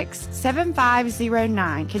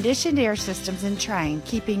 770-536-7509. Conditioned Air Systems and Train,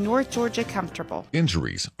 keeping North Georgia comfortable.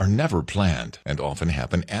 Injuries are never planned and often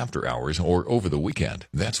happen after hours or over the weekend.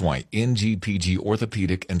 That's why NGPG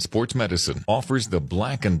Orthopedic and Sports Medicine offers the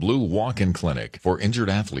Black and Blue Walk-In Clinic for injured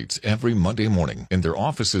athletes every Monday morning in their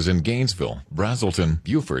offices in Gainesville, Brazelton,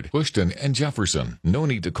 Beaufort, Houston, and Jefferson. No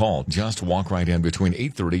need to call. Just walk right in between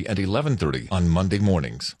 8:30 and 11:30 on Monday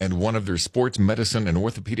mornings. And one of their sports medicine and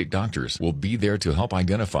orthopedic doctors will be there to help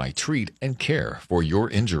identify, treat, and care for your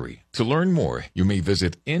injury. To learn more, you may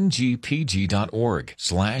visit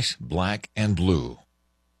ngpg.org/blackandblue.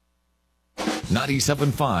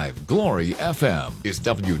 97.5 Glory FM is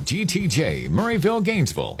WGTJ Murrayville,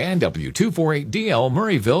 Gainesville, and W248DL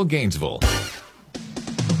Murrayville, Gainesville.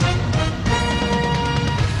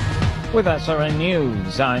 With SRN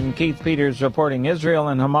News, I'm Keith Peters reporting Israel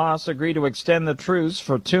and Hamas agree to extend the truce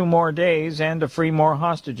for 2 more days and to free more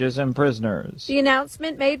hostages and prisoners. The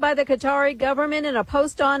announcement made by the Qatari government in a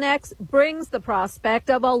post on X brings the prospect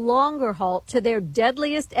of a longer halt to their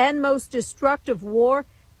deadliest and most destructive war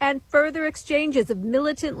and further exchanges of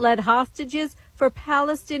militant-led hostages for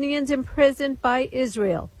Palestinians imprisoned by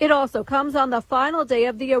Israel. It also comes on the final day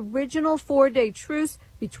of the original 4-day truce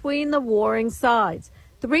between the warring sides.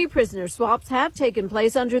 3 prisoner swaps have taken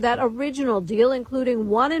place under that original deal, including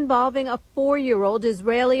one involving a 4-year-old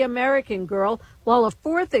Israeli-American girl, while a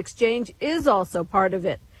 4th exchange is also part of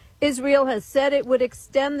it. Israel has said it would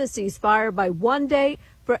extend the ceasefire by 1 day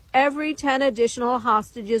for every 10 additional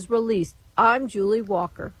hostages released. I'm Julie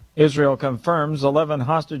Walker. Israel confirms 11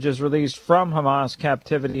 hostages released from Hamas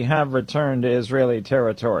captivity have returned to Israeli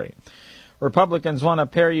territory. Republicans want to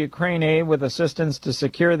pair Ukraine aid with assistance to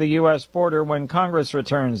secure the U.S. border when Congress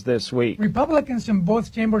returns this week. Republicans in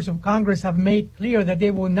both chambers of Congress have made clear that they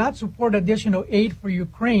will not support additional aid for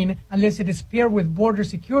Ukraine unless it is paired with border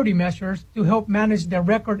security measures to help manage the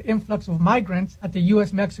record influx of migrants at the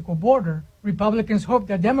U.S.-Mexico border. Republicans hope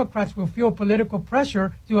that Democrats will feel political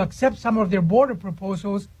pressure to accept some of their border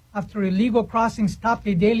proposals after illegal crossings topped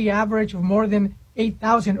a daily average of more than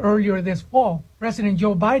 8,000 earlier this fall. President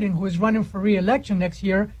Joe Biden, who is running for re-election next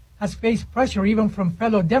year, has faced pressure even from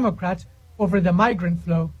fellow Democrats over the migrant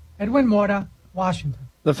flow. Edwin Mora, Washington.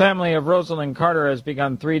 The family of Rosalind Carter has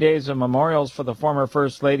begun 3 days of memorials for the former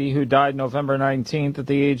First Lady who died November 19th at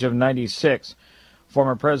the age of 96.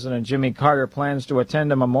 Former President Jimmy Carter plans to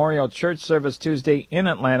attend a memorial church service Tuesday in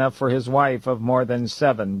Atlanta for his wife of more than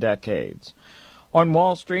 7 decades. On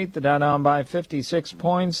Wall Street, the Dow down by 56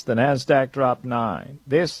 points, the Nasdaq dropped 9.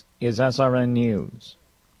 This is SRN News.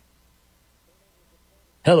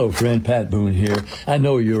 Hello, friend. Pat Boone here. I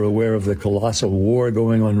know you're aware of the colossal war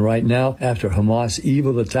going on right now after Hamas'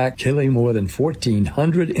 evil attack, killing more than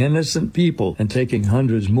 1,400 innocent people and taking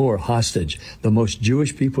hundreds more hostage. The most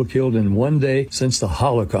Jewish people killed in one day since the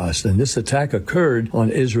Holocaust, and this attack occurred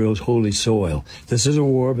on Israel's holy soil. This is a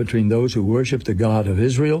war between those who worship the God of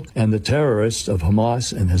Israel and the terrorists of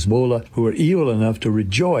Hamas and Hezbollah, who are evil enough to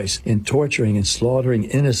rejoice in torturing and slaughtering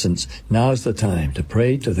innocents. Now's the time to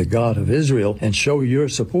pray to the God of Israel and show your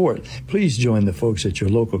support. Please join the folks at your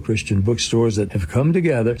local Christian bookstores that have come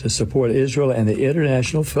together to support Israel and the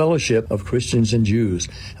International Fellowship of Christians and Jews.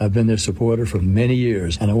 I've been their supporter for many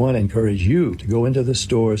years, and I want to encourage you to go into the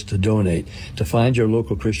stores to donate. To find your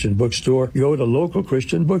local Christian bookstore, go to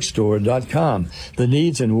localchristianbookstore.com. The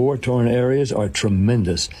needs in war-torn areas are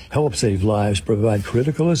tremendous. Help save lives, provide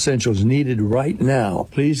critical essentials needed right now.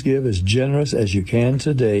 Please give as generous as you can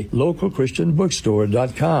today.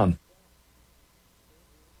 localchristianbookstore.com.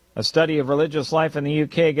 A study of religious life in the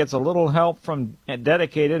UK gets a little help from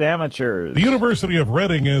dedicated amateurs. The University of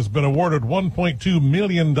Reading has been awarded $1.2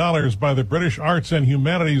 million by the British Arts and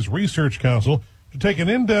Humanities Research Council to take an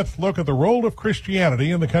in-depth look at the role of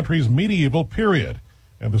Christianity in the country's medieval period.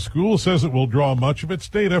 And the school says it will draw much of its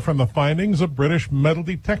data from the findings of British metal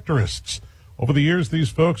detectorists. Over the years, these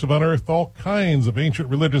folks have unearthed all kinds of ancient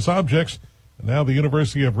religious objects, and now the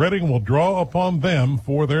University of Reading will draw upon them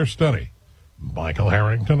for their study. Michael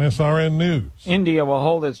Harrington, SRN News. India will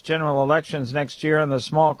hold its general elections next year, and the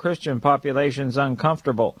small Christian population is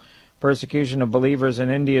uncomfortable. Persecution of believers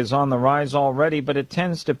in India is on the rise already, but it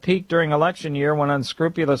tends to peak during election year when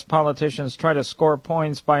unscrupulous politicians try to score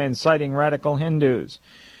points by inciting radical Hindus.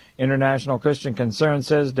 International Christian Concern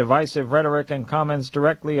says divisive rhetoric and comments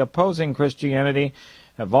directly opposing Christianity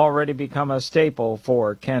have already become a staple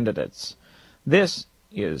for candidates. This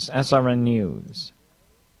is SRN News.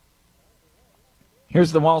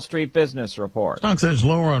 Here's the Wall Street Business Report. Stocks edge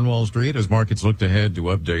lower on Wall Street as markets looked ahead to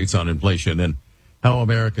updates on inflation and how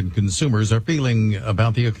American consumers are feeling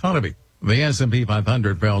about the economy. The S&P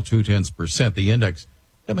 500 fell 0.2%. The index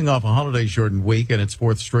coming off a holiday-shortened week and its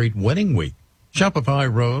fourth straight winning week. Shopify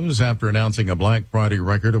rose after announcing a Black Friday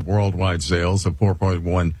record of worldwide sales of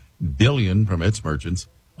 $4.1 billion from its merchants.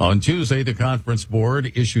 On Tuesday, the Conference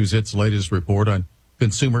Board issues its latest report on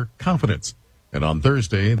consumer confidence. And on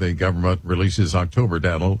Thursday, the government releases October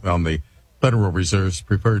data on the Federal Reserve's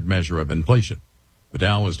preferred measure of inflation. The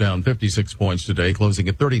Dow was down 56 points today, closing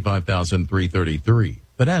at 35,333.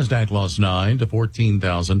 The Nasdaq lost 9 to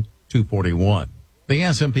 14,241. The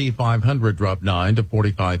S&P 500 dropped 9 to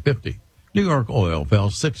 45.50. New York oil fell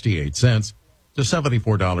 68 cents to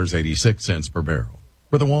 $74.86 per barrel.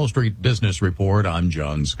 For the Wall Street Business Report, I'm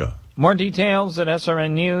John Scott. More details at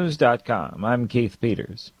srnnews.com. I'm Keith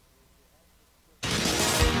Peters.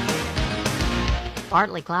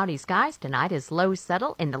 Partly cloudy skies tonight as lows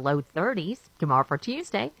settle in the low 30s. Tomorrow for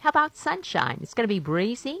Tuesday, how about sunshine? It's going to be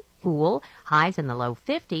breezy, cool, highs in the low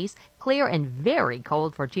 50s, clear and very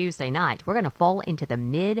cold for Tuesday night. We're going to fall into the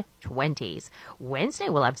mid-20s. Wednesday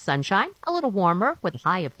we'll have sunshine, a little warmer with a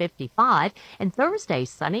high of 55, and Thursday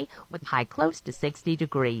sunny with a high close to 60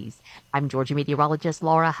 degrees. I'm Georgia meteorologist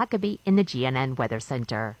Laura Huckabee in the GNN Weather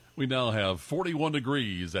Center. We now have 41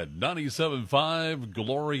 degrees at 97.5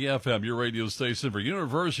 Glory FM, your radio station for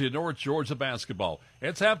University of North Georgia basketball.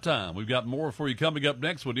 It's halftime. We've got more for you coming up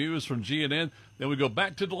next with news from GNN. Then we go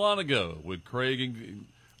back to Delanago with Craig and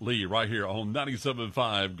Lee right here on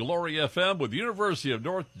 97.5 Glory FM with University of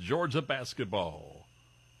North Georgia basketball.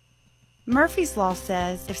 Murphy's Law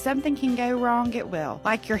says if something can go wrong, it will.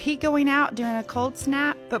 Like your heat going out during a cold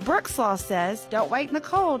snap. But Brooks Law says don't wait in the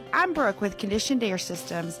cold. I'm Brooke with Conditioned Air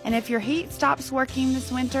Systems. And if your heat stops working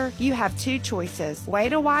this winter, you have two choices.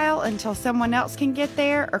 Wait a while until someone else can get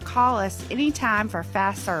there or call us anytime for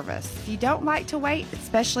fast service. If you don't like to wait,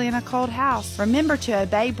 especially in a cold house, remember to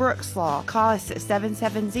obey Brooks Law. Call us at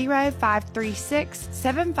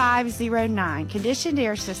 770-536-7509. Conditioned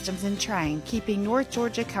Air Systems and Train, keeping North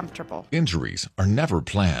Georgia comfortable. Injuries are never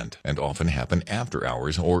planned and often happen after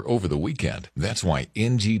hours or over the weekend. That's why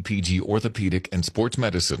NGPG Orthopedic and Sports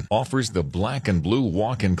Medicine offers the Black and Blue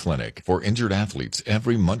Walk-In Clinic for injured athletes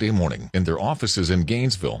every Monday morning in their offices in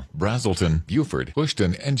Gainesville, Brazelton, Buford,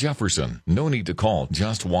 Houston, and Jefferson. No need to call.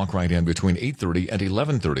 Just walk right in between 8:30 and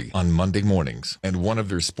 11:30 on Monday mornings. And one of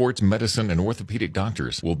their sports medicine and orthopedic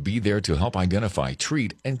doctors will be there to help identify,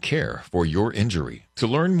 treat, and care for your injury. To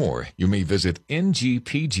learn more, you may visit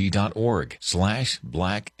ngpg.org/blackandblue.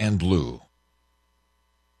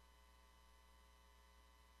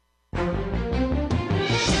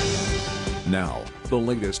 Now, the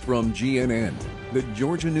latest from GNN, the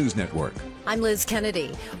Georgia News Network. I'm Liz Kennedy.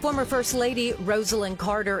 Former First Lady Rosalind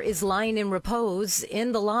Carter is lying in repose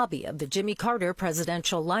in the lobby of the Jimmy Carter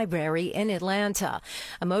Presidential Library in Atlanta.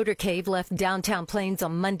 A motorcade left downtown Plains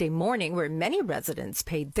on Monday morning where many residents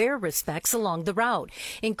paid their respects along the route,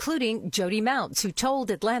 including Jody Mounts, who told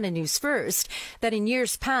Atlanta News First that in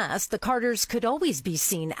years past, the Carters could always be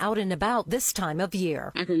seen out and about this time of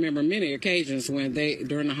year. I can remember many occasions when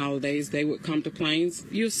during the holidays, they would come to Plains.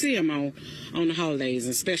 You'll see them on the holidays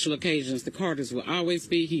and special occasions to the Carters will always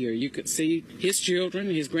be here. You could see his children,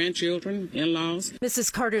 his grandchildren, in-laws.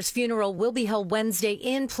 Mrs. Carter's funeral will be held Wednesday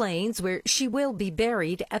in Plains, where she will be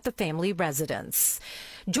buried at the family residence.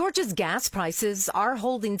 Georgia's gas prices are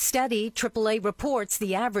holding steady. AAA reports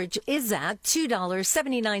the average is at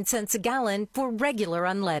 $2.79 a gallon for regular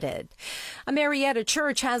unleaded. A Marietta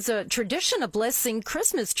church has a tradition of blessing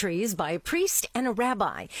Christmas trees by a priest and a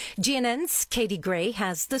rabbi. GNN's Katie Gray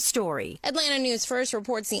has the story. Atlanta News First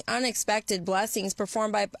reports the unexpected blessings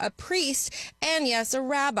performed by a priest and, yes, a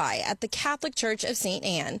rabbi at the Catholic Church of St.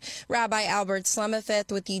 Anne. Rabbi Albert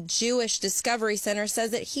Slemafith with the Jewish Discovery Center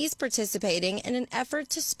says that he's participating in an effort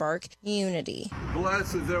to spark unity.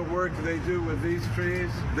 Blessed is their work they do with these trees.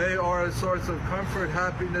 They are a source of comfort,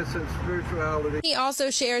 happiness, and spirituality. He also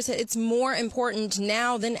shares that it's more important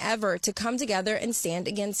now than ever to come together and stand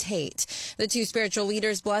against hate. The two spiritual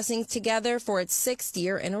leaders blessing together for its 6th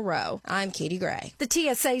year in a row. I'm Katie Gray. The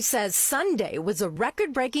TSA says Sunday was a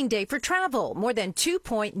record-breaking day for travel. More than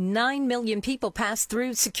 2.9 million people passed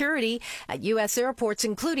through security at U.S. airports,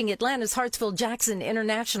 including Atlanta's Hartsfield-Jackson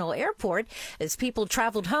International Airport, as people traveled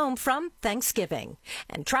home from Thanksgiving.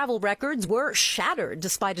 And travel records were shattered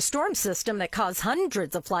despite a storm system that caused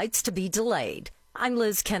hundreds of flights to be delayed. I'm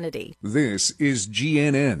Liz Kennedy. This is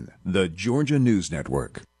GNN, the Georgia News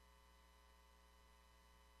Network.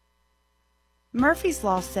 Murphy's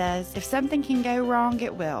Law says if something can go wrong,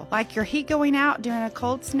 it will. Like your heat going out during a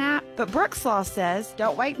cold snap. But Brooks Law says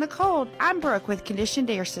don't wait in the cold. I'm Brooke with Conditioned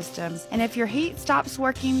Air Systems. And if your heat stops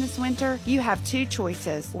working this winter, you have two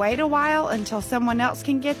choices. Wait a while until someone else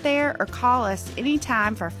can get there or call us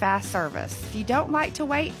anytime for fast service. If you don't like to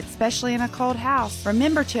wait, especially in a cold house,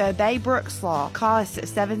 remember to obey Brooks Law. Call us at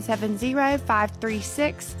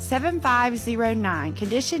 770-536-7509.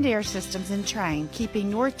 Conditioned Air Systems and Train, keeping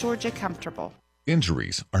North Georgia comfortable.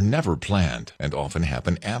 Injuries are never planned and often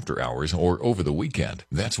happen after hours or over the weekend.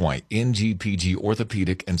 That's why NGPG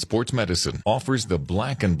Orthopedic and Sports Medicine offers the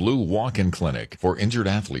Black and Blue Walk-In Clinic for injured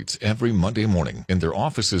athletes every Monday morning in their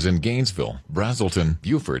offices in Gainesville, Brazelton,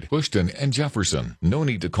 Beaufort, Bushton, and Jefferson. No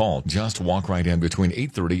need to call. Just walk right in between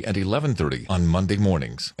 8:30 and 11:30 on Monday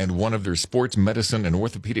mornings. And one of their sports medicine and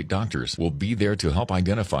orthopedic doctors will be there to help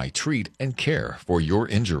identify, treat, and care for your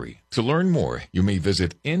injury. To learn more, you may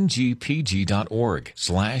visit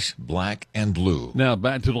ngpg.org/black and blue. Now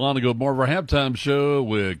back to the line to go more of our halftime show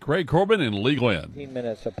with Craig Corbin and Lee Glenn. 15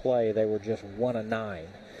 minutes of play, they were just 1 of 9.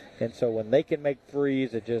 And so when they can make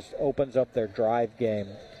threes, it just opens up their drive game.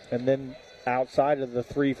 And then outside of the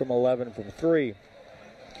 3 from 11 from 3,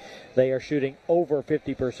 they are shooting over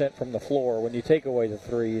 50% from the floor when you take away the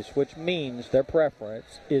threes, which means their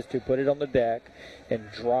preference is to put it on the deck and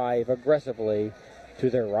drive aggressively to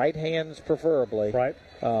their right hands, preferably. Right.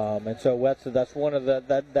 And so that's one of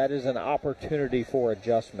that is an opportunity for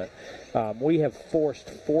adjustment. We have forced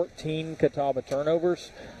 14 Catawba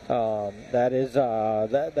turnovers. That is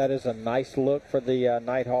a nice look for the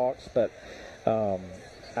Nighthawks, but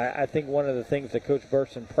I think one of the things that Coach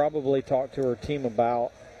Burson probably talked to her team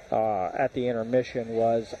about at the intermission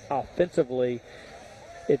was offensively.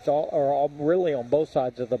 It's all really on both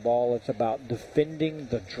sides of the ball. It's about defending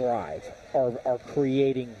the drive or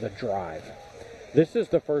creating the drive. This is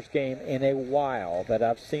the first game in a while that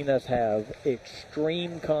I've seen us have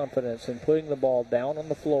extreme confidence in putting the ball down on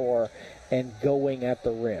the floor and going at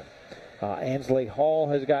the rim. Ansley Hall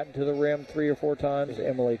has gotten to the rim 3 or 4 times.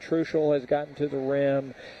 Emily Truschel has gotten to the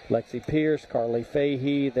rim. Lexi Pierce, Carly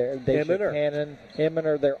Fahey, Daisha Cannon,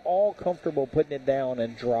 Eminer, they're all comfortable putting it down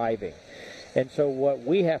and driving. And so what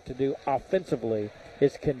we have to do offensively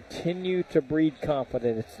is continue to breed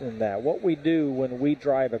confidence in that. What we do when we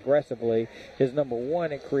drive aggressively is, number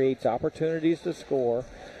one, it creates opportunities to score.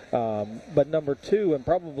 But number two, and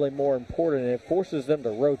probably more important, it forces them to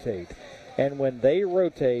rotate. And when they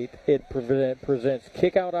rotate, it presents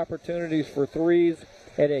kick-out opportunities for threes,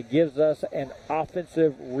 and it gives us an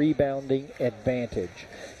offensive rebounding advantage.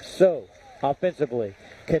 So, offensively,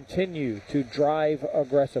 continue to drive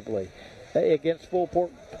aggressively. Against full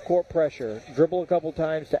court pressure, dribble a couple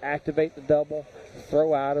times to activate the double,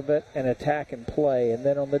 throw out of it, and attack and play. And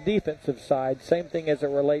then on the defensive side, same thing as it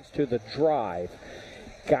relates to the drive.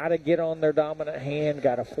 Got to get on their dominant hand,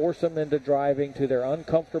 got to force them into driving to their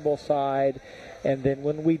uncomfortable side. And then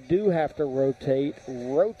when we do have to rotate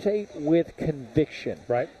with conviction.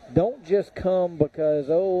 Right. Don't just come because,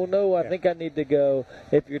 oh, no, I think I need to go.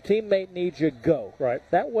 If your teammate needs you, go. Right.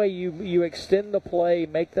 That way you extend the play,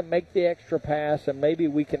 make the extra pass, and maybe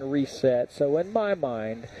we can reset. So in my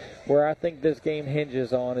mind, where I think this game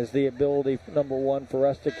hinges on is the ability, number one, for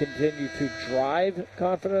us to continue to drive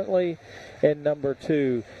confidently, and number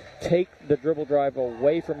two, take the dribble drive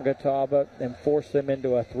away from Catawba and force them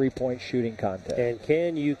into a three-point shooting contest. And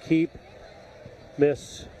can you keep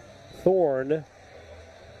Miss Thorne,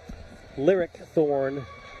 Lyric Thorne,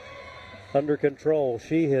 under control?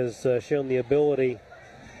 She has shown the ability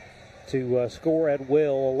to score at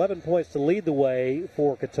will. 11 points to lead the way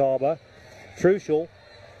for Catawba. Truschel,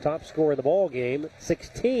 top scorer of the ball game,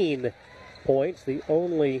 16 points. The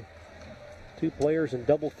only two players in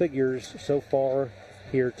double figures so far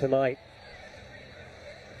here tonight.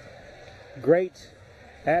 Great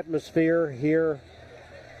atmosphere here.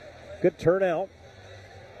 Good turnout.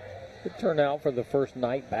 Good turnout for the first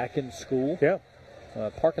night back in school. Yeah.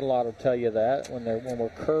 Parking lot will tell you that when we're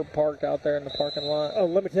curb parked out there in the parking lot. Oh,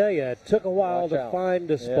 let me tell you, it took a while to find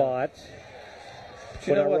a spot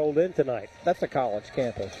when I rolled in tonight. That's a college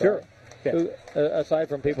campus. Sure. Right? Yeah. Who, aside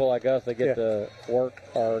from people like us that get to work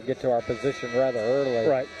or get to our position rather early,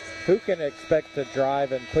 right? Who can expect to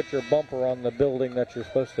drive and put your bumper on the building that you're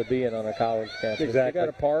supposed to be in on a college campus? Exactly. You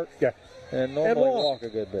got to park, and normally walk a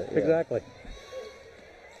good bit. Exactly.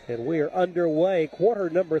 And we are underway, quarter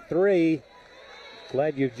number 3.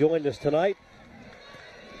 Glad you've joined us tonight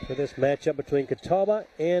for this matchup between Catawba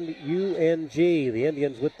and UNG. The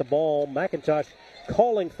Indians with the ball. McIntosh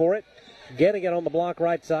calling for it, getting it on the block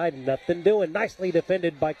right side. Nothing doing. Nicely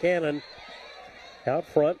defended by Cannon. Out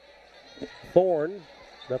front, Thorne.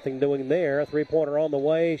 Nothing doing there. A three-pointer on the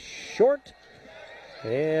way. Short.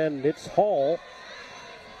 And it's Hall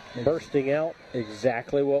bursting out.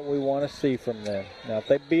 Exactly what we want to see from them. Now, if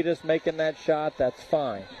they beat us making that shot, that's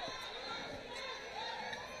fine.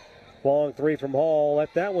 Long three from Hall.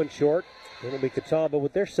 Left that one short. It'll be Catawba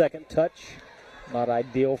with their second touch. Not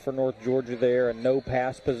ideal for North Georgia there. A no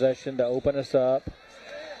pass possession to open us up.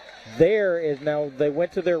 There is now, they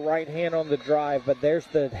went to their right hand on the drive, but there's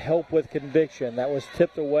the help with conviction. That was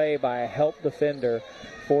tipped away by a help defender,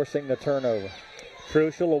 forcing the turnover.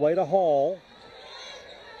 Truschel away to Hall.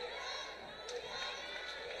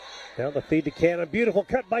 Now the feed to Cannon. Beautiful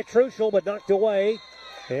cut by Truschel, but knocked away.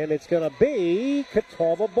 And it's going to be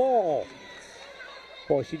Catawba ball.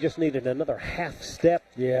 Boy, she just needed another half step.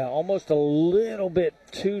 Yeah, almost a little bit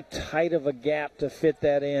too tight of a gap to fit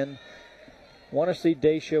that in. Want to see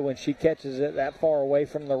Dacia, when she catches it that far away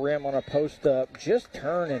from the rim on a post up, just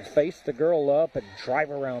turn and face the girl up and drive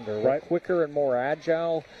around her. Right, quicker and more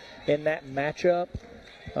agile in that matchup.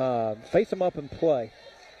 Face them up and play.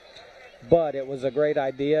 But it was a great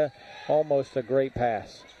idea, almost a great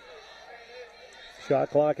pass.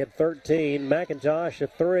 Shot clock at 13. McIntosh, a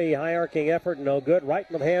three. High arcing effort, no good. Right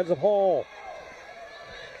in the hands of Hall.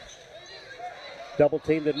 Double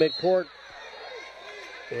teamed at midcourt.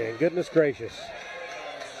 And goodness gracious.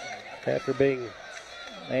 After being...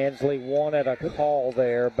 Ansley wanted a call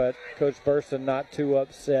there, but Coach Burson not too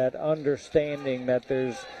upset, understanding that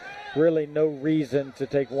there's really no reason to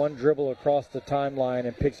take one dribble across the timeline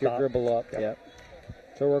and pick your dribble up. Yep.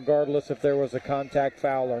 So regardless if there was a contact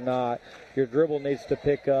foul or not, your dribble needs to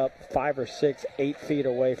pick up 5 or 6, 8 feet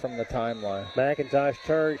away from the timeline. McIntosh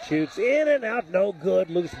turns, shoots in and out, no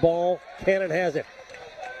good. Loose ball. Cannon has it.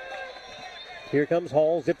 Here comes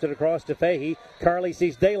Hall, zips it across to Fahey. Carly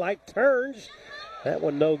sees daylight, turns. That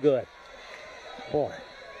one no good. Boy,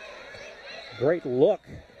 great look.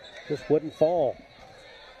 Just wouldn't fall.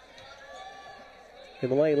 In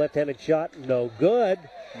the lane, left-handed shot, no good.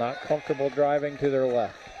 Not comfortable driving to their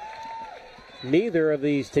left. Neither of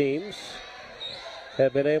these teams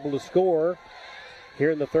have been able to score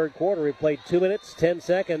here in the third quarter. We played 2 minutes, 10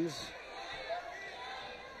 seconds.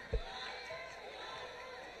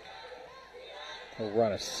 We'll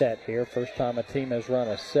run a set here. First time a team has run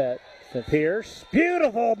a set. Pierce,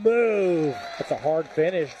 beautiful move. That's a hard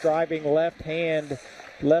finish, driving left hand,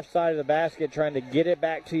 left side of the basket, trying to get it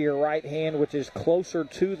back to your right hand, which is closer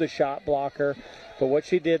to the shot blocker. But what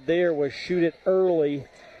she did there was shoot it early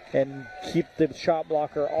and keep the shot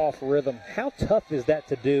blocker off rhythm. How tough is that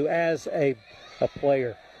to do as a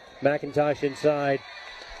player? McIntosh inside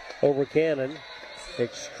over Cannon.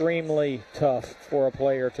 Extremely tough for a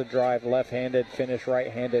player to drive left-handed, finish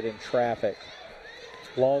right-handed in traffic.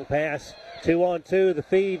 Long pass, 2-on-2. The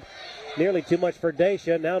feed, nearly too much for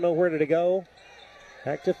Dacia. Now nowhere to go.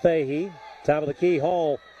 Back to Fahey. Top of the key,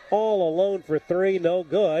 Hall all alone for three, no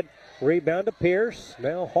good. Rebound to Pierce.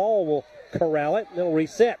 Now Hall will corral it, and they'll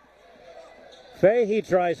reset. Fahey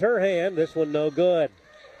tries her hand. This one no good.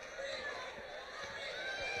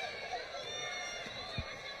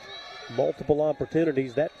 Multiple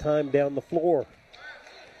opportunities, that time down the floor.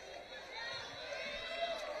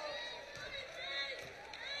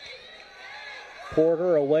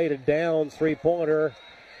 Porter away to Downs, three-pointer.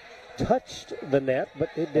 touched the net, but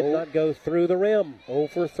it did not go through the rim. 0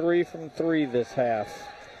 for 3 from 3 this half.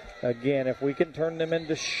 Again, if we can turn them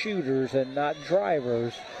into shooters and not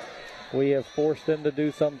drivers, we have forced them to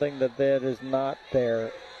do something that is not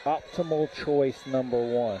their optimal choice, number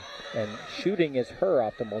one. And shooting is her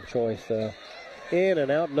optimal choice, though. In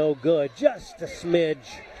and out, no good. Just a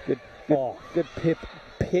smidge. Good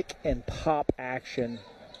pick and pop action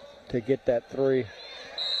to get that 3.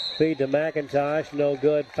 Feed to McIntosh, no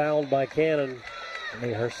good. Fouled by Cannon. I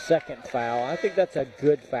mean, her second foul. I think that's a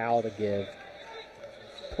good foul to give.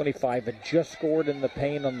 25 had just scored in the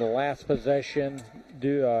paint on the last possession,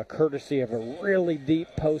 courtesy of a really deep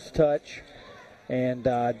post touch. And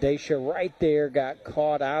Daisha right there got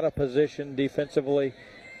caught out of position defensively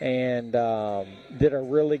and did a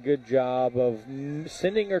really good job of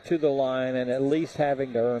sending her to the line and at least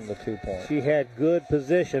having to earn the 2 points. She had good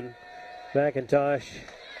position. McIntosh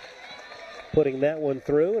putting that one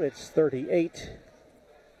through, and it's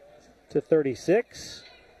 38-36.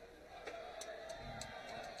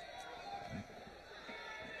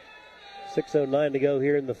 .609 to go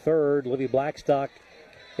here in the third. Libby Blackstock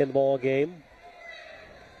in the ball game.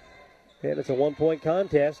 And it's a 1-point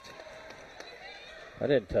contest. I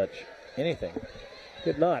didn't touch anything.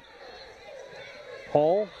 Did not.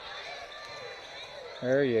 Hall.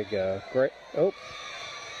 There you go. Great. Oh.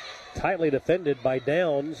 Tightly defended by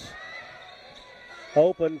Downs.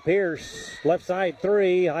 Open. Pierce. Left side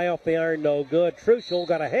 3. High off the iron. No good. Truschel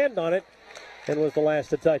got a hand on it and was the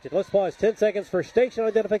last to touch it. Let's pause 10 seconds for station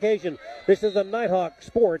identification. This is the Nighthawk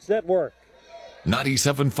Sports Network.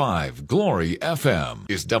 97.5 Glory FM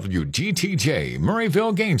is WGTJ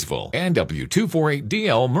Murrayville, Gainesville, and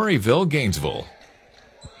W248DL Murrayville, Gainesville.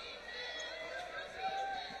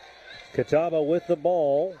 Catawba with the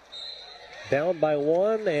ball. Down by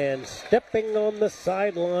 1 and stepping on the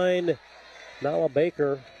sideline. Nala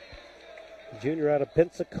Baker, junior out of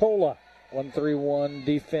Pensacola. 1-3-1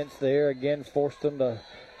 defense there. Again, forced them to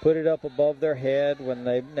put it up above their head when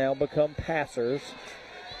they've now become passers.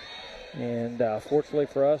 And fortunately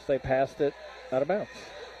for us, they passed it out of bounds.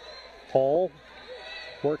 Hall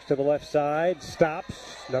works to the left side, stops.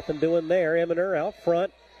 Nothing doing there. Eminer out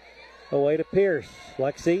front. Away to Pierce.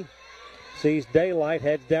 Lexi sees daylight,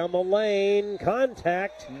 heads down the lane.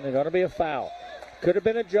 Contact. There's going to be a foul. Could have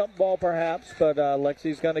been a jump ball perhaps, but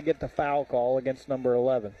Lexi's going to get the foul call against number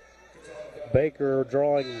 11. Baker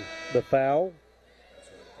drawing the foul.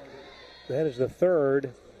 That is the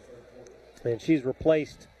third. And she's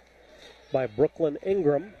replaced by Brooklyn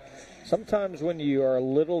Ingram. Sometimes when you are a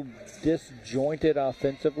little disjointed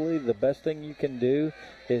offensively, the best thing you can do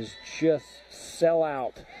is just sell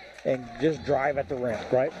out and just drive at the rim.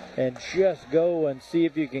 Right. And just go and see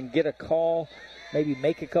if you can get a call, maybe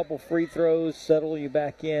make a couple free throws, settle you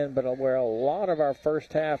back in. But where a lot of our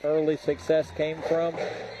first half early success came from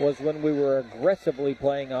was when we were aggressively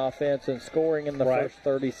playing offense and scoring in the first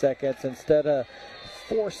 30 seconds instead of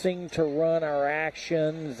forcing to run our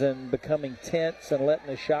actions and becoming tense and letting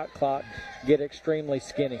the shot clock get extremely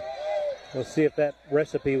skinny. We'll see if that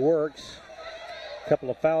recipe works. A couple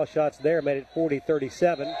of foul shots there made it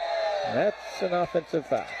 40-37. That's an offensive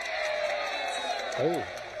foul. Oh.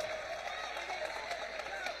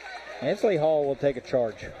 Ansley Hall will take a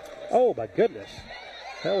charge. Oh, my goodness.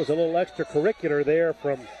 That was a little extracurricular there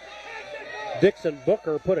from Dixon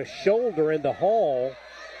Booker. Put a shoulder into Hall.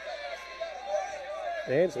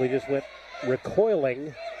 Ansley just went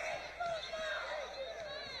recoiling.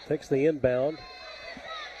 Takes the inbound.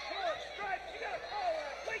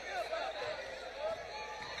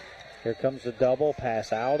 Here comes the double.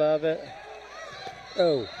 Pass out of it.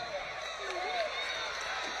 Oh.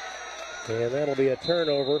 And that'll be a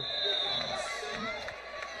turnover.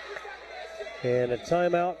 And a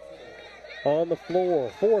timeout on the floor.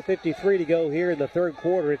 4:53 to go here in the third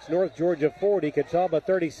quarter. It's North Georgia 40, Catawba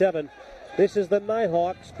 37. This is the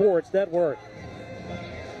Nighthawk Sports Network.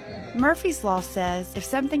 Murphy's Law says if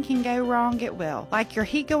something can go wrong, it will. Like your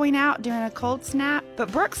heat going out during a cold snap.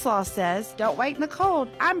 But Brooks Law says don't wait in the cold.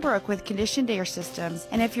 I'm Brooke with Conditioned Air Systems.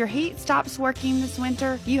 And if your heat stops working this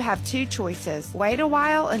winter, you have 2 choices. Wait a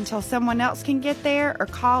while until someone else can get there or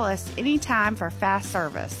call us anytime for fast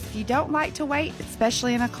service. If you don't like to wait,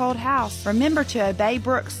 especially in a cold house, remember to obey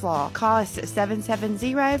Brooks Law. Call us at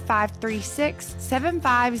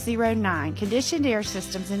 770-536-7509. Conditioned Air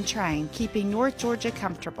Systems and Train, keeping North Georgia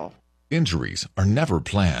comfortable. Injuries are never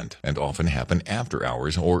planned and often happen after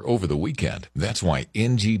hours or over the weekend. That's why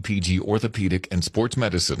NGPG Orthopedic and Sports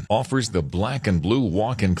Medicine offers the Black and Blue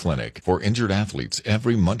Walk-In Clinic for injured athletes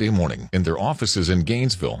every Monday morning in their offices in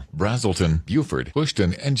Gainesville, Brazelton, Buford,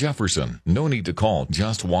 Houston, and Jefferson. No need to call.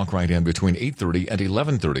 Just walk right in between 8:30 and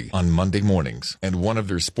 11:30 on Monday mornings. And one of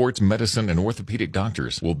their sports medicine and orthopedic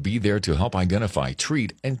doctors will be there to help identify,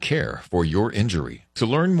 treat, and care for your injury. To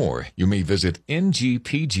learn more, you may visit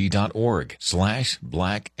ngpg.org/blackandblue.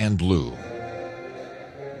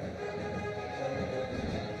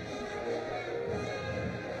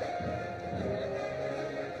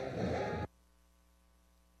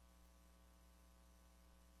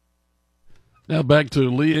 Now back to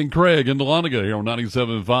Lee and Craig in Dahlonega here on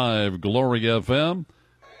 97.5 Glory FM.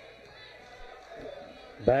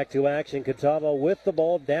 Back to action. Catawba with the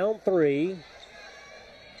ball, down 3.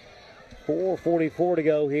 4:44 to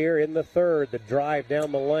go here in the third. The drive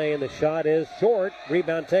down the lane. The shot is short.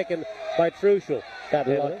 Rebound taken by Truschel. Got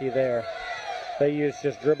lucky there. They used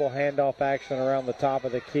just dribble handoff action around the top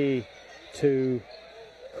of the key to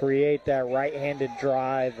create that right-handed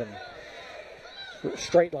drive and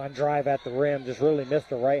straight line drive at the rim. Just really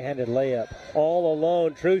missed a right-handed layup. All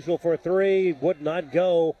alone. Truschel for 3. Would not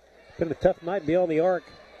go. Been a tough night beyond the arc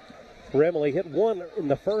for Emily. Hit one in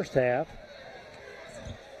the first half.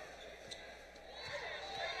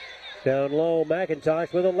 Down low,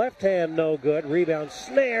 McIntosh with a left hand, no good. Rebound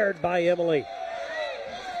snared by Emily.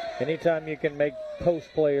 Anytime you can make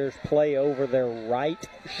post players play over their right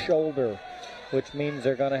shoulder, which means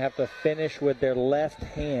they're going to have to finish with their left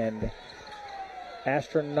hand,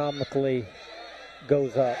 astronomically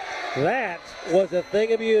goes up. That was a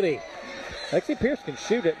thing of beauty. Lexi Pierce can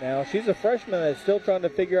shoot it now. She's a freshman that's still trying to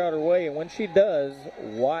figure out her way, and when she does,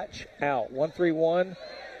 watch out. 1-3-1.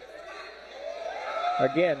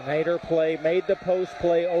 Again, made the post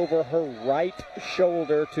play over her right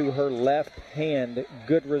shoulder to her left hand.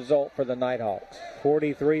 Good result for the Nighthawks.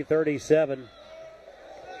 43-37.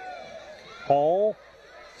 Hall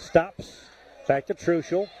stops. Back to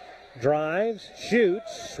Truschel. Drives,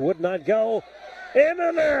 shoots, would not go. In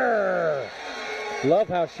and there! Love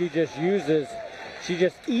how she just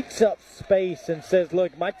eats up space and says,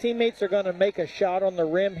 look, my teammates are going to make a shot on the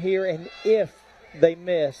rim here, and if they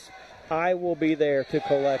miss, I will be there to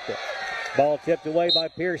collect it. Ball tipped away by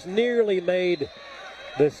Pierce. Nearly made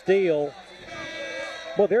the steal.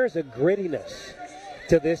 Well, there's a grittiness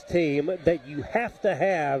to this team that you have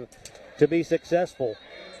to be successful.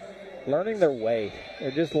 Learning their way.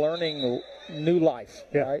 They're just learning new life,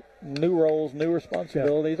 right? New roles, new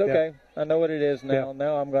responsibilities. Yeah. Okay, I know what it is now. Yeah.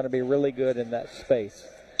 Now I'm going to be really good in that space.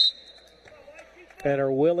 And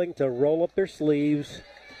are willing to roll up their sleeves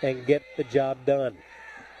and get the job done.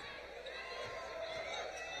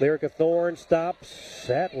 Lyrica Thorne stops.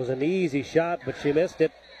 That was an easy shot, but she missed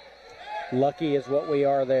it. Lucky is what we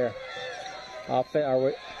are there.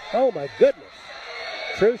 Oh, my goodness.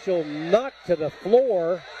 Truschel knocked to the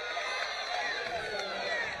floor.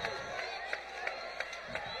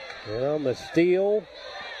 And on the steal,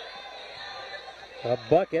 a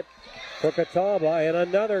bucket for Catawba, and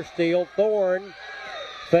another steal. Thorne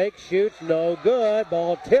fake shoots, no good.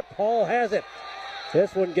 Ball tip. Hall has it.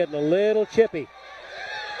 This one getting a little chippy.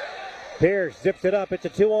 Pierce zips it up. It's a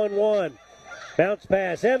 2-on-1. Bounce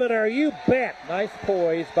pass. Eminer, you bet. Nice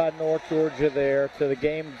poise by North Georgia there to the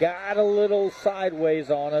game. Got a little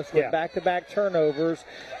sideways on us with back-to-back turnovers.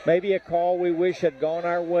 Maybe a call we wish had gone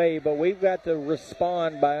our way, but we've got to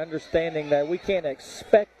respond by understanding that we can't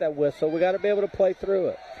expect that whistle. We got to be able to play through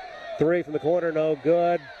it. 3 from the corner, no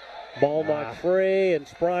good. Ball knocked free, and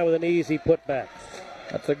Spry with an easy putback.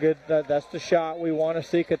 That's a good. That's the shot we want to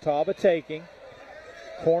see Catawba taking.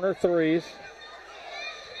 Corner threes.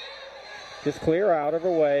 Just clear out of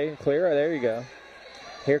her way. There you go.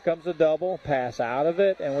 Here comes a double. Pass out of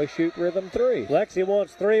it, and we shoot rhythm three. Lexi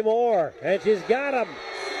wants 3 more, and she's got them.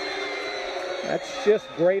 That's just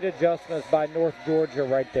great adjustments by North Georgia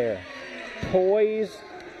right there. Poise,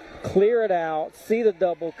 clear it out, see the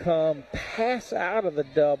double come, pass out of the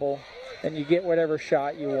double, and you get whatever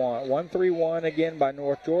shot you want. 1-3-1 again by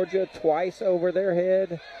North Georgia, twice over their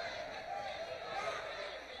head.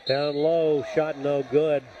 Down low, shot no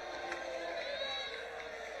good.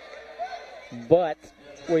 But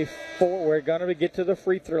we're going to get to the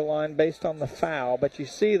free throw line based on the foul. But you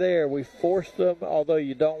see there, we forced them, although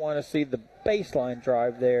you don't want to see the baseline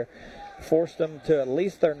drive there, forced them to at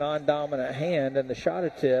least their non-dominant hand, and the shot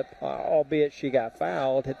attempt, albeit she got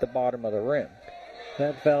fouled, hit the bottom of the rim.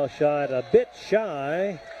 That foul shot a bit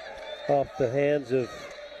shy off the hands of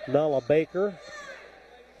Nala Baker.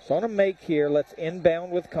 So on a make here, let's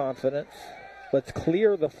inbound with confidence. Let's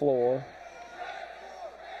clear the floor.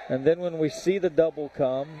 And then when we see the double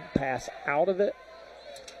come, pass out of it,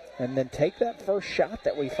 and then take that first shot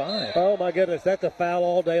that we find. Oh, my goodness, that's a foul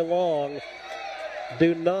all day long.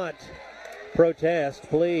 Do not protest,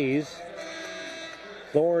 please.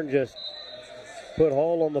 Thorne just put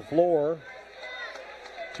Hall on the floor.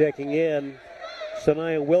 Checking in,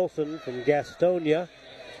 Sanaya Wilson from Gastonia.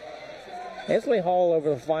 Hensley Hall over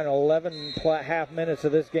the final 11.5 minutes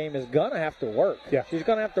of this game is going to have to work. Yeah. She's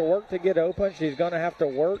going to have to work to get open. She's going to have to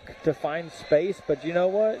work to find space. But you know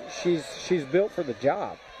what? She's built for the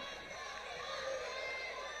job.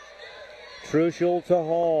 Truschel to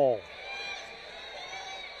Hall.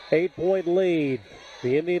 8-point lead.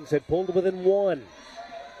 The Indians had pulled within one.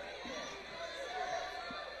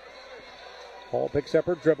 Hall picks up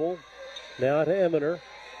her dribble. Now to Eminer.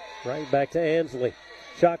 Right back to Ansley.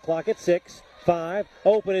 Shot clock at 6. 5.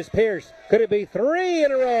 Open is Pierce. Could it be 3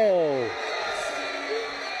 in a row?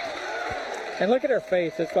 And look at her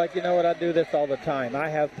face. It's like, you know what? I do this all the time. I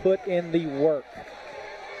have put in the work.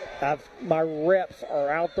 My reps are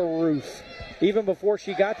out the roof. Even before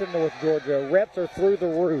she got to North Georgia, reps are through the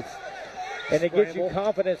roof. And it gives you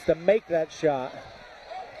confidence to make that shot.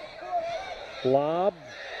 Lob.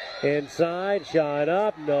 Inside. Shot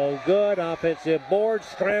up. No good. Offensive board.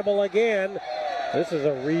 Scramble again. This is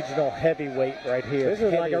a regional heavyweight right here. This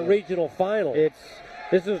is like a regional final.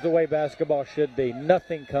 This is the way basketball should be.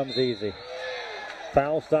 Nothing comes easy.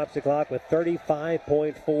 Foul stops the clock with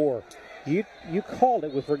 35.4. You called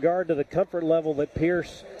it with regard to the comfort level that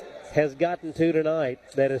Pierce has gotten to tonight,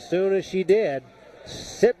 that as soon as she did,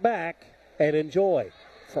 sit back and enjoy.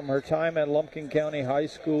 From her time at Lumpkin County High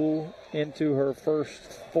School into her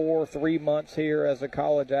first 3 months here as a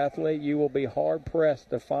college athlete, you will be hard-pressed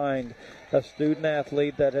to find a student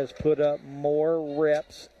athlete that has put up more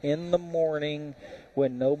reps in the morning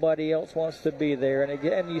when nobody else wants to be there. And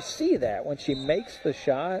again, you see that when she makes the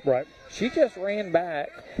shot. Right. She just ran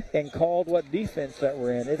back and called what defense that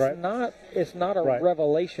we're in. It's not a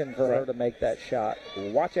revelation for her to make that shot.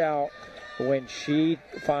 Watch out when she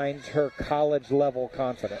finds her college-level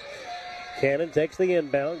confidence. Cannon takes the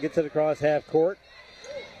inbound, gets it across half court.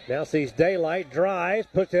 Now sees daylight, drives,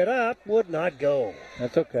 puts it up, would not go.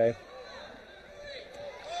 That's okay.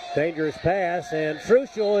 Dangerous pass, and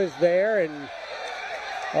Truschel is there, and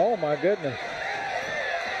oh my goodness.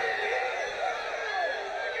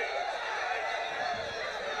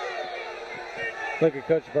 Look at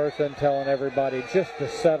Coach Burson telling everybody just to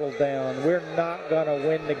settle down. We're not going to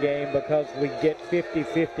win the game because we get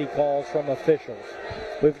 50-50 calls from officials.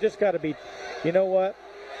 We've just got to be, you know what?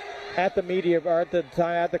 At the media, or at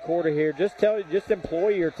the quarter here, just employ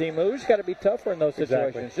your team. We just got to be tougher in those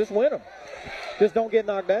situations. Exactly. Just win them. Just don't get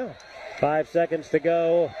knocked down. 5 seconds to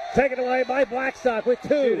go. Taken away by Blackstock with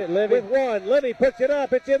 2. With 1. Libby puts it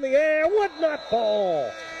up. It's in the air. Would not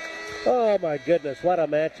fall. Oh, my goodness. What a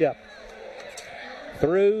matchup.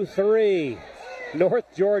 Through 3. North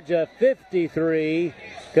Georgia 53.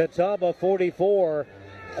 Catawba 44.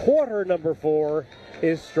 Quarter number 4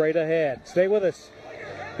 is straight ahead. Stay with us.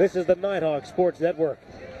 This is the Nighthawk Sports Network.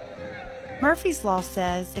 Murphy's Law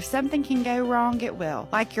says if something can go wrong, it will.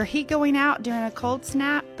 Like your heat going out during a cold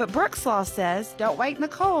snap. But Brooks Law says don't wait in the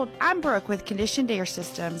cold. I'm Brooke with Conditioned Air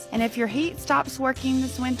Systems. And if your heat stops working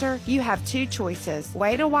this winter, you have 2 choices.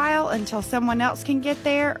 Wait a while until someone else can get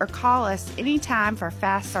there or call us anytime for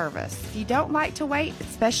fast service. If you don't like to wait,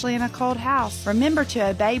 especially in a cold house, remember to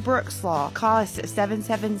obey Brooks Law. Call us at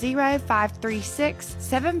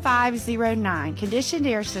 770-536-7509. Conditioned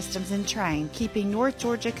Air Systems and Train, keeping North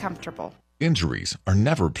Georgia comfortable. Injuries are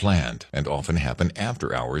never planned and often happen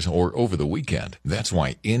after hours or over the weekend. That's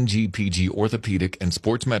why NGPG Orthopedic and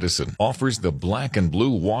Sports Medicine offers the Black and Blue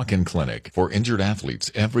Walk-In Clinic for injured athletes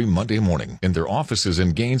every Monday morning in their offices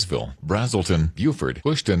in Gainesville, Brazelton, Buford,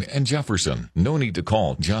 Bushton, and Jefferson. No need to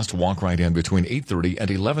call. Just walk right in between 8:30 and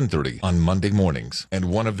 11:30 on Monday mornings. And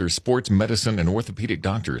one of their sports medicine and orthopedic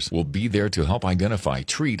doctors will be there to help identify,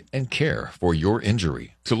 treat, and care for your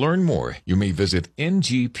injury. To learn more, you may visit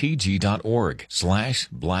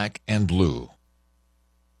ngpg.org/blackandblue.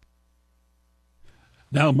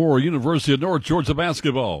 Now more University of North Georgia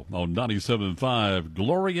basketball on 97.5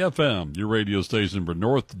 Glory FM, your radio station for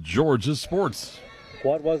North Georgia sports.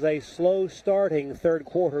 What was a slow starting third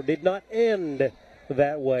quarter did not end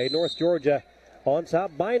that way. North Georgia on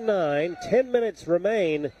top by 9. 10 minutes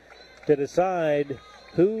remain to decide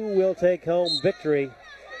who will take home victory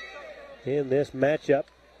in this matchup.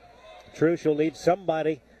 Truschel needs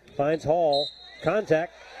somebody. Finds Hall.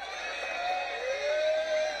 Contact.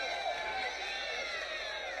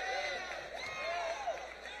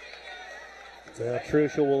 Now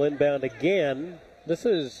Truschel will inbound again. This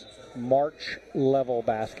is March level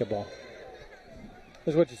basketball.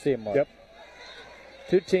 This is what you see in March. Yep.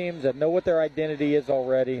 Two teams that know what their identity is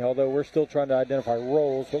already, although we're still trying to identify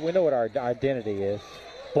roles, but we know what our identity is.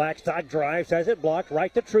 Blackstock drives, has it blocked,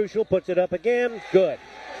 right to Truschel, puts it up again. Good.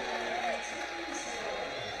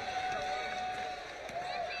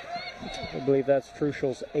 I believe that's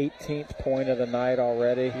Truschel's 18th point of the night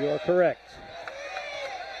already. You are correct.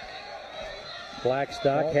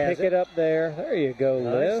 Blackstock has pick it up there. There you go,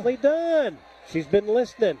 Liv. Nicely done. She's been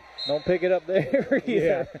listening. Don't pick it up there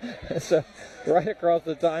either. Yeah. So right across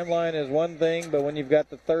the timeline is one thing, but when you've got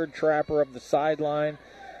the third trapper of the sideline,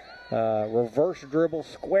 reverse dribble,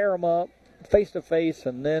 square them up, face to face,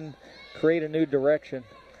 and then create a new direction.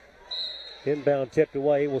 Inbound tipped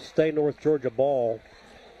away. Will stay North Georgia ball.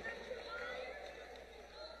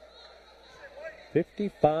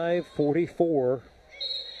 55-44.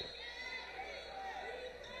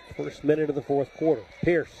 First minute of the fourth quarter.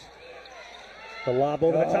 Pierce. The lob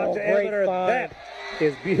over the top to Eminer. That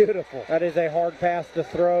is beautiful. That is a hard pass to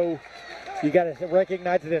throw. You got to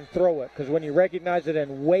recognize it and throw it, because when you recognize it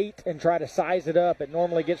and wait and try to size it up, it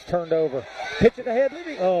normally gets turned over. Pitch it ahead,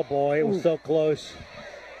 Libby. Oh, boy, it was so close.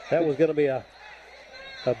 That was going to be a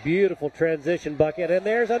beautiful transition bucket. And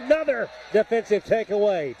there's another defensive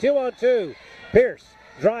takeaway. 2-on-2. Pierce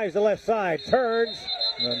drives the left side, turns.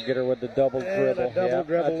 And get her with the double dribble.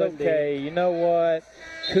 Dribble. That's okay. You know what?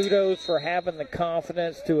 Kudos for having the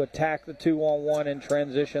confidence to attack the 2-on-1 in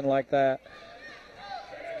transition like that.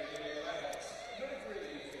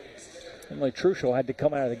 Emily Truschel had to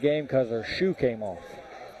come out of the game because her shoe came off.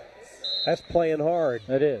 That's playing hard.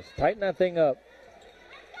 It is. Tighten that thing up.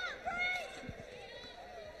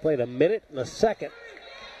 Played a minute and a second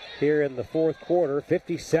here in the fourth quarter.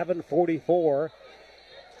 57-44.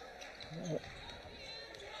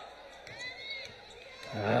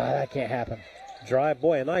 That can't happen. Drive,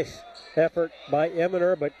 boy, a nice effort by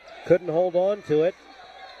Eminer, but couldn't hold on to it.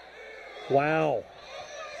 Wow.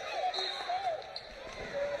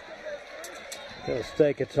 Gonna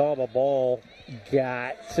stay Catawba ball.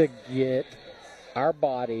 Got to get our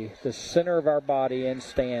body, the center of our body in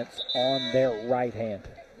stance on their right hand,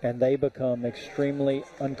 and they become extremely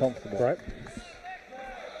uncomfortable. Right.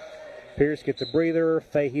 Pierce gets a breather.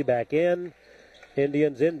 Fahey back in.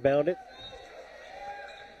 Indians inbound it.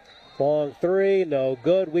 Long three, no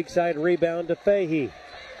good. Weak side rebound to Fahey.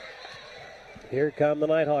 Here come the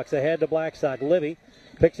Nighthawks ahead to Blackstock. Libby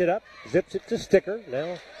picks it up, zips it to Sticker.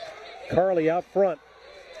 Now Carly out front.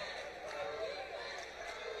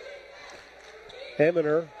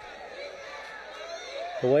 Eminer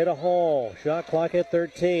away to Hall. Shot clock at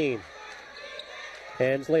 13.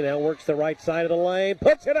 Hensley now works the right side of the lane.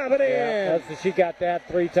 Puts it up and in. She got that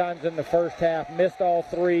 3 times in the first half. Missed all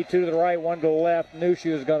 3. 2 to the right, 1 to the left. Knew she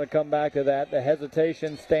was going to come back to that. The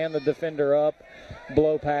hesitation, stand the defender up,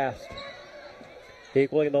 blow past.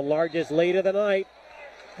 Equaling the largest lead of the night.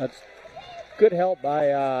 That's good help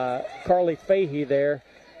by Carly Fahey there.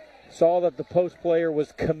 Saw that the post player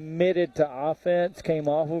was committed to offense, came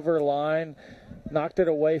off of her line, knocked it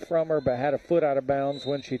away from her, but had a foot out of bounds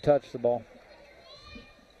when she touched the ball.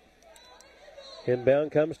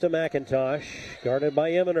 Inbound comes to McIntosh, guarded by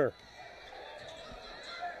Eminer.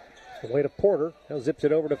 Away to Porter. Now zips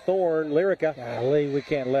it over to Thorne. Lyrica. Golly, we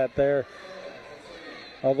can't let their...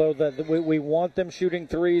 Although we want them shooting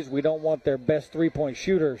threes, we don't want their best three-point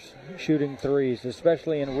shooters shooting threes,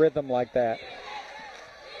 especially in rhythm like that.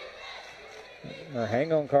 Now,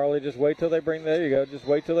 hang on, Carly. Just wait till they bring. There you go. Just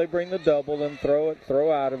wait till they bring the double, then throw it,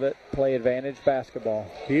 throw out of it. Play advantage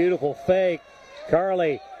basketball. Beautiful fake.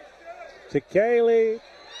 Carly to Kaylee.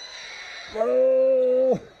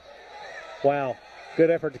 Oh! Wow. Good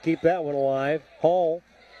effort to keep that one alive. Hall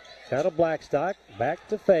out of Blackstock. Back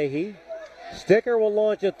to Fahey. Sticker will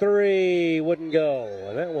launch a 3. Wouldn't go.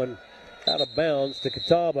 And that one out of bounds to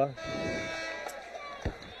Catawba.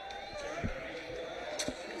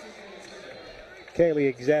 Kaylee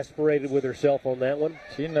exasperated with herself on that one.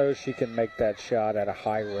 She knows she can make that shot at a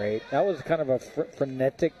high rate. That was kind of a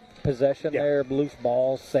frenetic possession there. Loose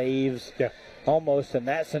ball, saves. Yeah. Almost in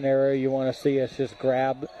that scenario, you want to see us just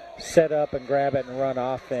set up and grab it and run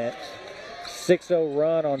offense. 6-0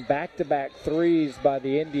 run on back-to-back threes by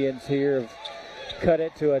the Indians here have cut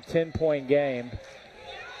it to a 10-point game.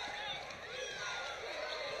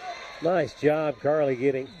 Nice job, Carly,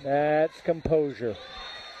 getting. That's composure.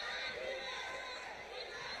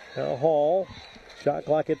 Now Hall, shot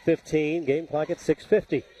clock at 15, game clock at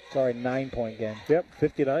 6:50. Sorry, 9-point game. Yep,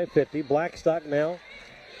 59-50. Blackstock now.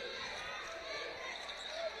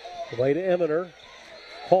 Away to Eminer.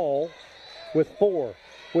 Hall with 4.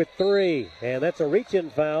 with 3. And that's a reach-in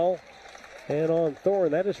foul. And on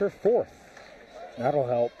Thorne, that is her 4th. That'll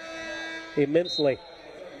help immensely.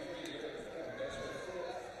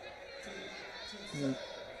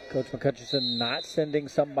 Coach McCutcheon not sending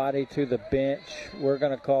somebody to the bench. We're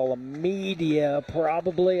going to call a media,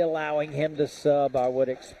 probably allowing him to sub, I would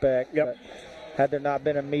expect. Yep. But had there not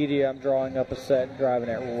been a media, I'm drawing up a set and driving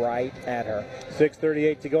it right at her.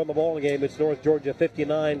 6:38 to go in the ball game. It's North Georgia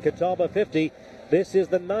 59, Catawba 50. This is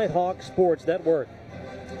the Nighthawk Sports Network.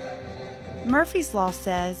 Murphy's Law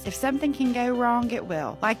says if something can go wrong, it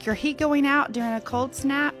will. Like your heat going out during a cold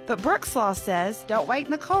snap. But Brooks Law says don't wait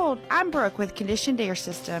in the cold. I'm Brooke with Conditioned Air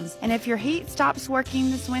Systems. And if your heat stops working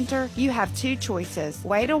this winter, you have 2 choices.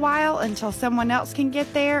 Wait a while until someone else can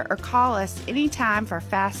get there or call us anytime for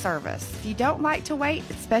fast service. If you don't like to wait,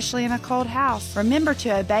 especially in a cold house, remember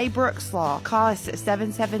to obey Brooks Law. Call us at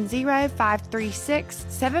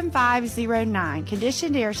 770-536-7509.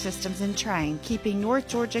 Conditioned Air Systems and Train, keeping North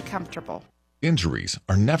Georgia comfortable. Injuries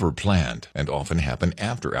are never planned and often happen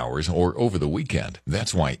after hours or over the weekend.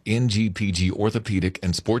 That's why NGPG Orthopedic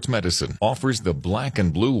and Sports Medicine offers the Black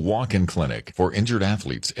and Blue Walk-In Clinic for injured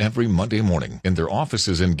athletes every Monday morning in their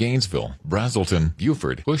offices in Gainesville, Brazelton,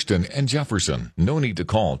 Beaufort, Bushton, and Jefferson. No need to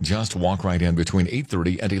call. Just walk right in between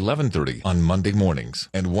 8:30 and 11:30 on Monday mornings.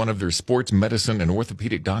 And one of their sports medicine and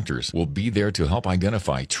orthopedic doctors will be there to help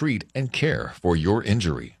identify, treat, and care for your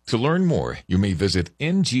injury. To learn more, you may visit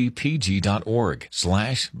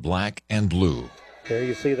ngpg.org/blackandblue. There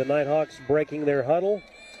you see the Nighthawks breaking their huddle.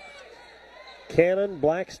 Cannon,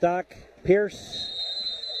 Blackstock, Pierce,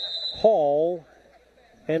 Hall,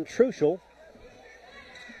 and Truschel.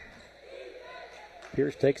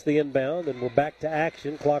 Pierce takes the inbound, and we're back to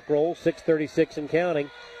action. Clock rolls, 6:36 and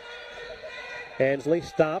counting. Ansley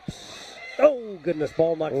stops. Oh, goodness,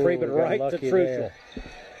 ball knocked free, but right to Truschel.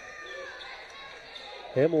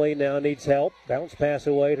 Emily now needs help. Bounce pass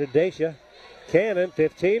away to Dacia. Cannon,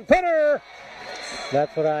 15-footer!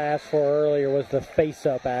 That's what I asked for earlier, was the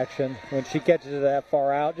face-up action. When she catches it that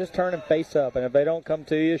far out, just turn and face up. And if they don't come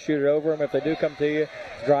to you, shoot it over them. If they do come to you,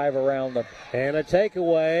 drive around them. And a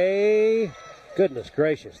takeaway. Goodness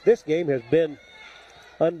gracious. This game has been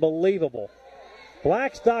unbelievable.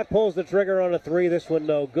 Blackstock pulls the trigger on a 3. This one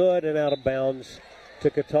no good and out of bounds to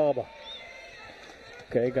Catawba.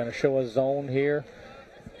 Okay, going to show a zone here.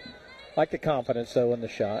 Like the confidence, though, in the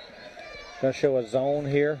shot. Going to show a zone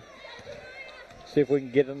here. See if we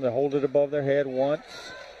can get them to hold it above their head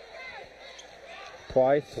once.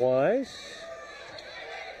 Twice.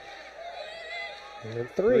 And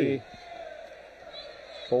 3.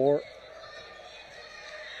 4.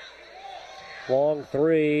 Long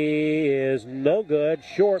 3 is no good.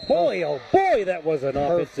 Short. Boy, oh boy, that was an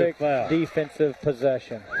offensive foul. Defensive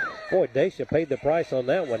possession. Boy, Dacia paid the price on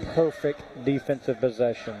that one. Perfect defensive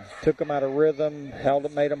possession. Took them out of rhythm,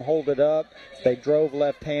 made them hold it up. They drove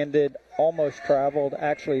left-handed, almost traveled.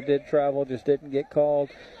 Actually did travel, just didn't get called.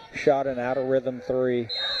 Shot an out-of-rhythm 3,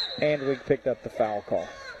 and we picked up the foul call.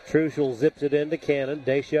 Truschel zips it into Cannon.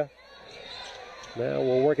 Dacia. Now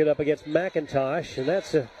we'll work it up against McIntosh, and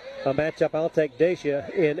that's a matchup I'll take Dacia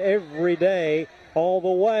in every day. All the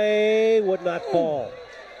way, would not fall.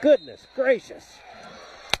 Goodness gracious.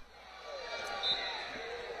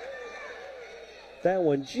 That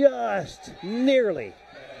one just nearly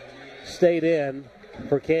stayed in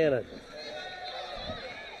for Cannon.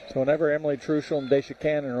 So whenever Emily Truschel and Dacia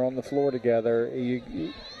Cannon are on the floor together,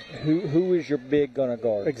 who is your big going to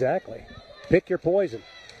guard? Exactly. Pick your poison.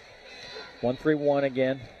 1-3-1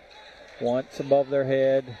 again. Once above their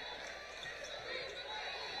head.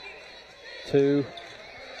 2.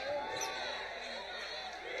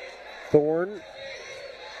 Thorne.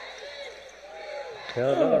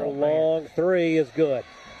 Another long 3 is good.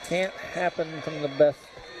 Can't happen from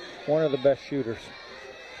one of the best shooters.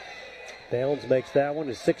 Downs makes that one.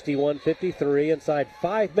 Is 61-53. Inside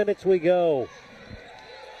 5 minutes we go.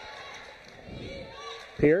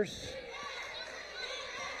 Pierce.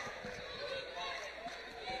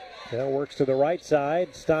 Now works to the right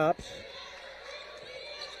side. Stops.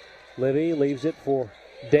 Libby leaves it for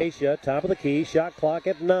Dacia. Top of the key. Shot clock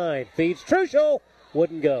at 9. Feeds Truschel.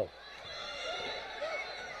 Wouldn't go.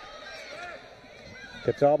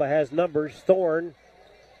 Catawba has numbers. Thorne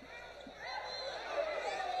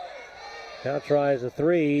now tries a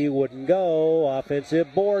 3. Wouldn't go.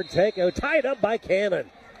 Offensive board take. Tied up by Cannon.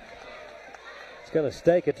 It's going to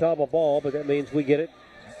stay Catawba ball, but that means we get it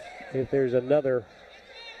if there's another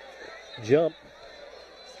jump.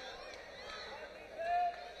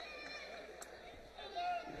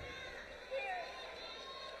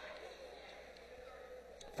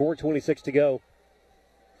 .426 to go.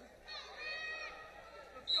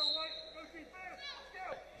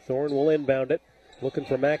 Thorne will inbound it. Looking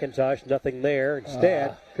for McIntosh. Nothing there.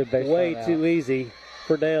 Instead, way too easy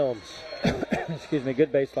for Downs. Excuse me.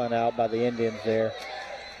 Good baseline out by the Indians there.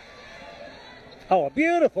 Oh, a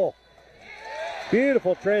beautiful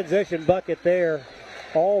transition bucket there.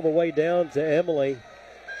 All the way down to Emily.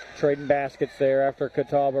 Trading baskets there after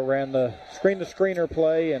Catawba ran the screener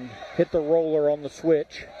play and hit the roller on the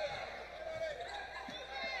switch.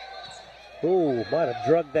 Ooh, might have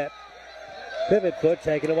drugged that pivot foot,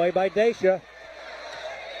 taken away by Dacia.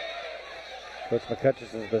 Coach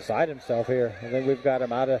McCutcheon is beside himself here. I think we've got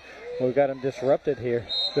him disrupted here.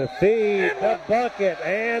 The feed, the bucket,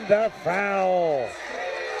 and the foul.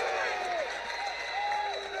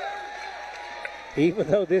 Even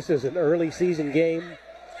though this is an early season game,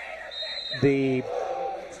 and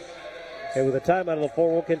with a timeout on the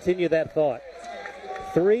floor, we'll continue that thought.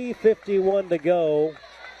 3:51 to go.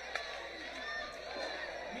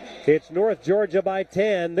 It's North Georgia by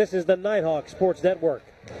 10. This is the Nighthawk Sports Network.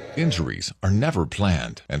 Injuries are never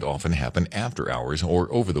planned and often happen after hours or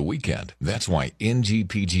over the weekend. That's why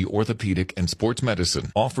NGPG Orthopedic and Sports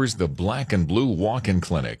Medicine offers the Black and Blue Walk-In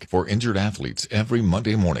Clinic for injured athletes every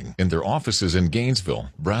Monday morning in their offices in Gainesville,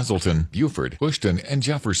 Brazelton, Beaufort, Bushton, and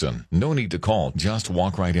Jefferson. No need to call. Just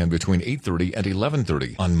walk right in between 8:30 and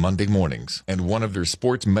 11:30 on Monday mornings. And one of their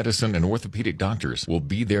sports medicine and orthopedic doctors will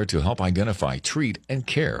be there to help identify, treat, and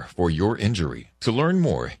care for your injury. To learn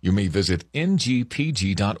more, you may visit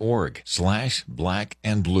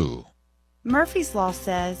ngpg.org/blackandblue. Murphy's Law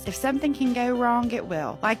says if something can go wrong, it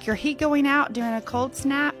will. Like your heat going out during a cold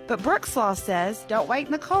snap. But Brooks Law says don't wait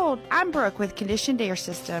in the cold. I'm Brooke with Conditioned Air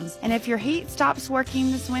Systems. And if your heat stops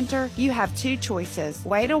working this winter, you have two choices.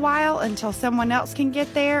 Wait a while until someone else can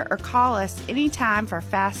get there or call us anytime for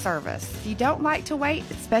fast service. If you don't like to wait,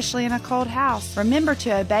 especially in a cold house, remember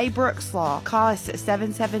to obey Brooks Law. Call us at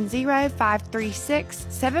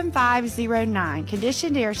 770-536-7509.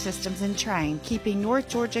 Conditioned Air Systems and Train, keeping North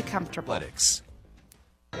Georgia comfortable.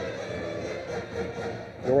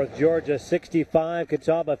 North Georgia 65,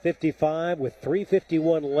 Catawba 55 with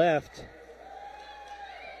 3:51 left.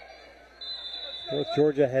 North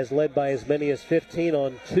Georgia has led by as many as 15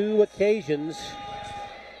 on 2 occasions.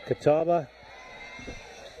 Catawba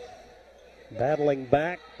battling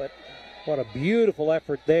back, but what a beautiful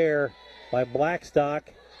effort there by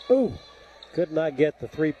Blackstock. Ooh, could not get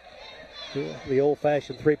the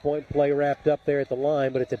old-fashioned three-point play wrapped up there at the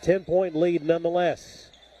line, but it's a 10-point lead nonetheless.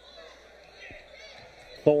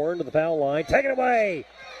 Thorne to the foul line. Take it away.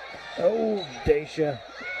 Oh, Dacia.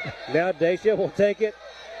 Now Dacia will take it.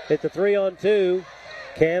 It's a 3-on-2.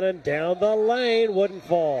 Cannon down the lane. Wouldn't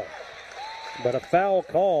fall. But a foul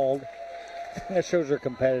called. That shows her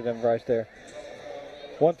competitive right there.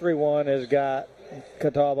 1-3-1 has got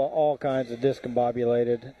Catawba all kinds of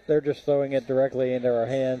discombobulated. They're just throwing it directly into her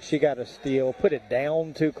hands. She got a steal, put it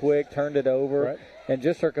down too quick, turned it over, right. And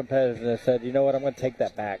just her competitiveness said, you know what, I'm going to take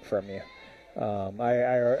that back from you.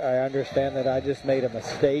 I understand that I just made a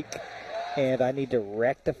mistake, and I need to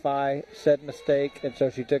rectify said mistake, and so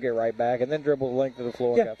she took it right back and then dribbled the length of the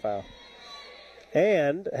floor and got fouled.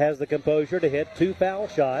 And has the composure to hit 2 foul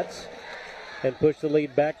shots and push the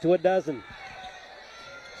lead back to a dozen.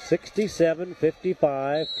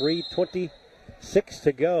 67-55, 3:26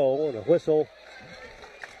 to go, and a whistle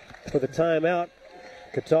for the timeout.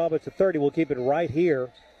 Catawba to 30. We'll keep it right here.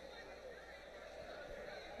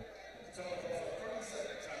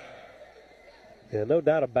 Yeah, no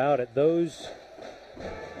doubt about it. Those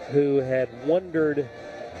who had wondered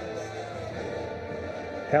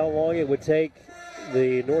how long it would take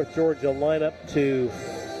the North Georgia lineup to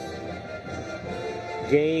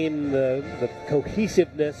gain the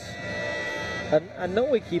cohesiveness. I know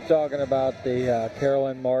we keep talking about the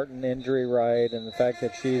Carolyn Martin injury, right, and the fact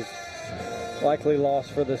that she's likely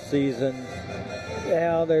lost for the season.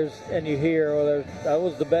 Yeah, and you hear, that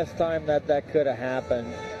was the best time that could have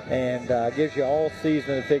happened, and gives you all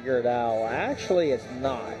season to figure it out. Well, actually, it's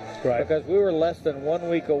not. Right. Because we were less than 1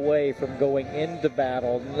 week away from going into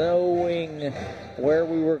battle, knowing where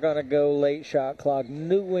we were going to go late shot clock,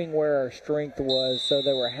 knowing where our strength was, so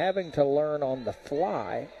they were having to learn on the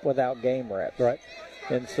fly without game reps. Right.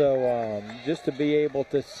 And so just to be able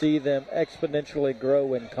to see them exponentially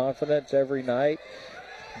grow in confidence every night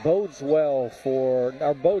doesn't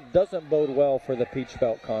bode well for the Peach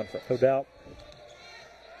Belt Conference. No doubt.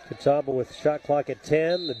 Catawba with shot clock at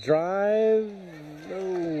 10. The drive.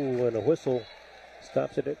 Oh, and a whistle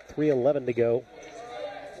stops it at 3:11 to go.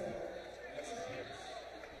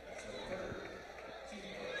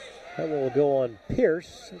 That one will go on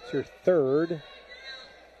Pierce. It's your third.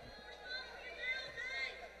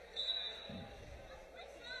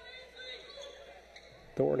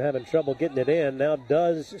 Thorne having trouble getting it in. Now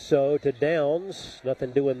does so to Downs.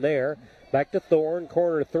 Nothing doing there. Back to Thorne.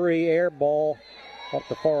 Corner 3. Air ball off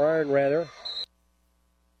the far iron, rather.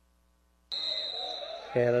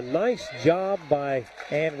 And a nice job by...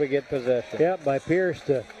 And we get possession. Yeah, by Pierce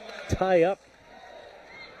to tie up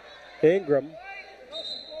Ingram.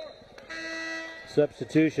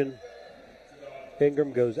 Substitution.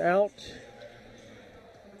 Ingram goes out.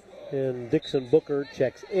 And Dixon Booker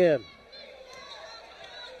checks in.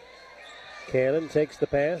 Cannon takes the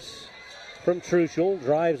pass from Truschel.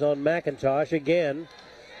 Drives on McIntosh again.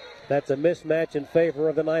 That's a mismatch in favor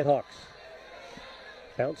of the Nighthawks.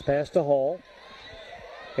 Bounce pass to Hall.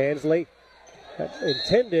 Hensley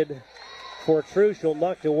intended for Truschel,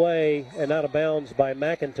 knocked away and out of bounds by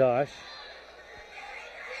McIntosh.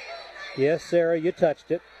 Yes, Sarah, you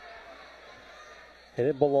touched it. And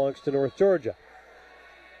it belongs to North Georgia.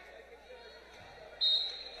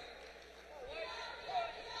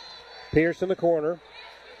 Pierce in the corner.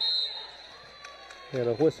 And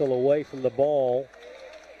a whistle away from the ball.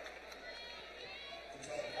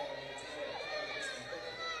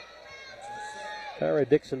 Tyra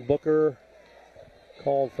Dixon Booker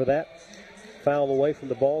called for that. Foul away from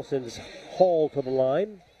the ball, sends Hall to the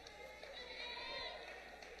line.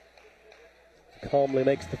 Calmly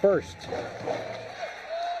makes the first.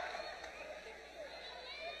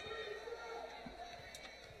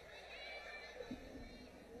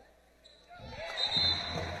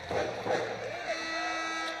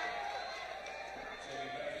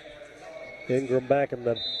 Ingram back in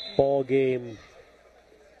the ball game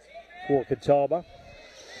for Catawba.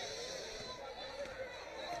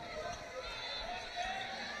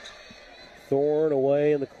 Thorne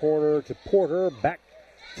away in the corner to Porter. Back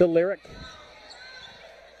to Lyric.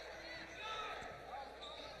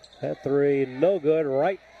 That three, no good.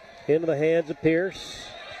 Right into the hands of Pierce.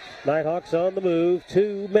 Nighthawks on the move.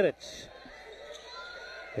 2 minutes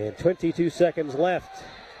and 22 seconds left.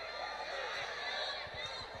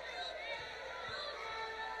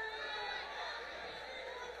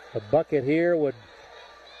 A bucket here would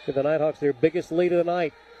give the Nighthawks their biggest lead of the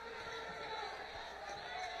night.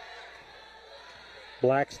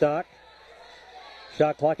 Blackstock.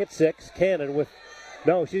 Shot clock at 6. Cannon with,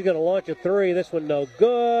 no, she's going to launch a three. This one no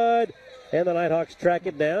good. And the Nighthawks track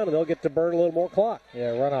it down, and they'll get to burn a little more clock. Yeah,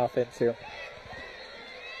 run offense here.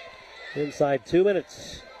 Inside 2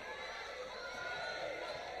 minutes.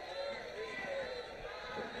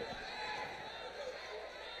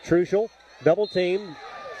 Truschel, double team.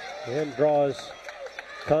 And draws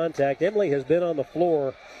contact. Emily has been on the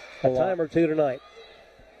floor a time or two tonight.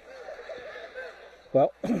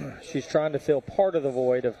 Well, she's trying to fill part of the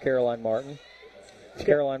void of Caroline Martin.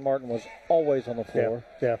 Caroline Martin was always on the floor.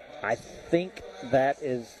 Yeah. I think that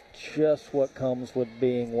is just what comes with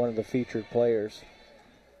being one of the featured players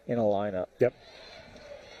in a lineup. Yep.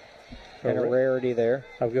 And a rarity there.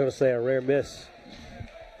 I was going to say a rare miss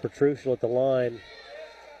for Truschel at the line.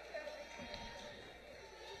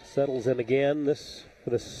 Settles in again, this for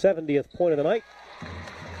the 70th point of the night.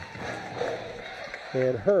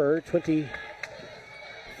 And her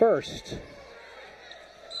 21st.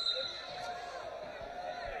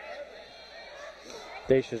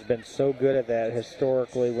 Dacia's been so good at that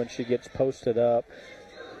historically when she gets posted up,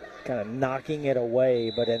 kind of knocking it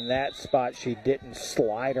away, but in that spot she didn't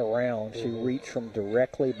slide around. She reached from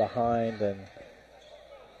directly behind and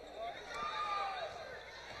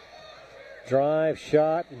drive,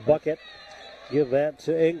 shot, bucket. Give that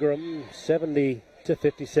to Ingram, 70-57.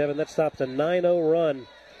 That stops a 9-0 run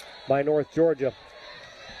by North Georgia.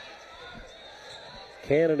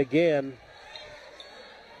 Cannon again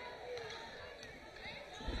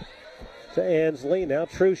to Ansley. Now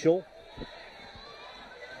Truschel.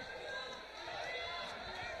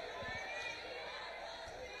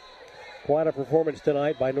 Quite a performance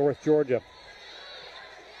tonight by North Georgia.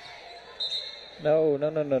 No.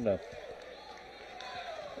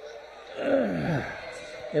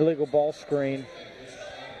 Illegal ball screen.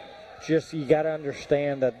 Just, you got to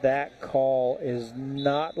understand that call is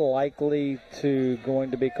not likely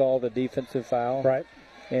going to be called a defensive foul. Right.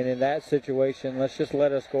 And in that situation, let's just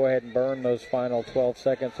let us go ahead and burn those final 12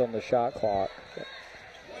 seconds on the shot clock.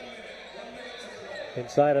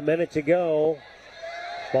 Inside a minute to go.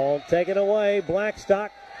 Ball taken away.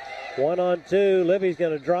 Blackstock. 1-on-2. Libby's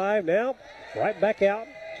going to drive now. Right back out.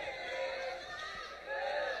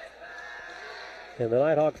 And the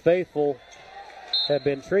Nighthawk faithful have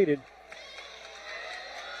been treated.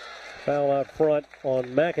 Foul out front on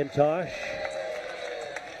McIntosh.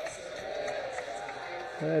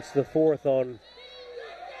 That's the fourth on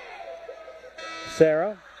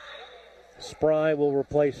Sarah. Spry will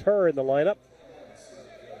replace her in the lineup.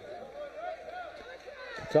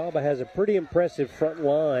 Catawba has a pretty impressive front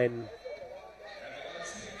line.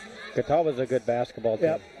 Catawba's a good basketball team.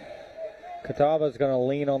 Yep. Catawba's going to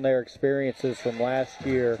lean on their experiences from last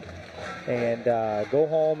year and go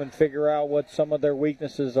home and figure out what some of their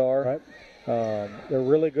weaknesses are. Right. They're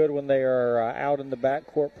really good when they are out in the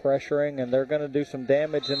backcourt pressuring, and they're going to do some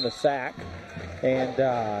damage in the sack. And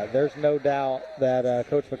there's no doubt that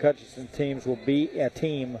Coach McCutcheon's team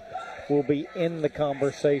will be in the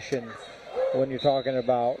conversation when you're talking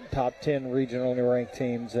about top 10 regionally ranked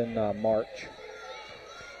teams in March.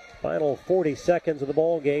 Final 40 seconds of the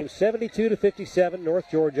ball game, 72-57, North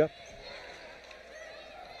Georgia.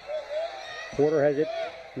 Porter has it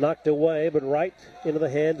knocked away, but right into the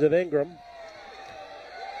hands of Ingram.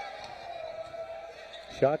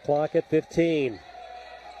 Shot clock at 15.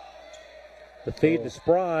 The feed to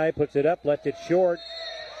Spry, puts it up, left it short.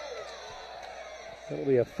 That'll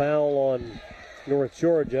be a foul on North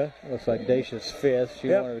Georgia. Looks like Dacia's fifth. She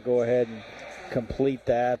wanted to go ahead and complete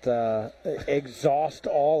that, exhaust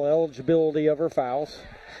all eligibility of her fouls.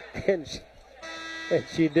 And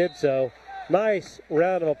she did so. Nice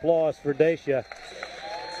round of applause for Dacia.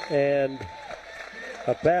 And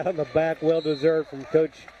a pat on the back, well deserved from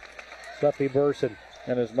Coach Fluffy Burson.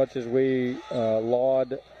 And as much as we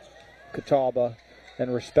laud Catawba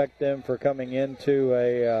and respect them for coming into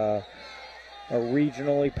a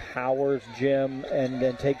regionally powered gym and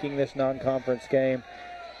then taking this non-conference game,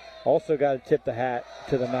 also got to tip the hat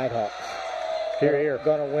to the Nighthawks. Here.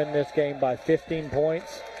 Going to win this game by 15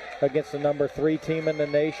 points against the number 3 team in the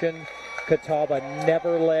nation. Catawba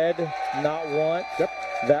never led, not once. Yep.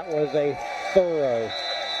 That was a thorough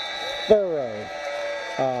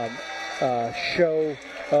show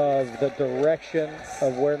of the direction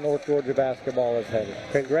of where North Georgia basketball is headed.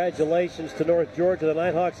 Congratulations to North Georgia. The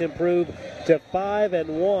Nighthawks improve to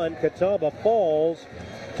 5-1. Catawba falls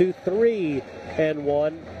to 3-1.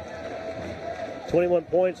 21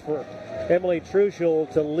 points for Emily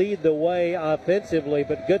Truschel to lead the way offensively,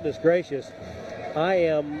 but goodness gracious, I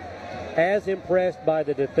am as impressed by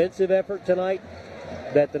the defensive effort tonight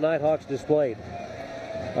that the Nighthawks displayed.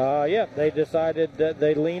 They decided that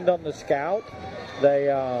they leaned on the scout.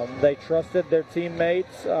 They trusted their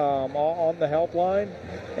teammates on the help line,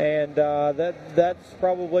 and that's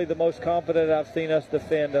probably the most confident I've seen us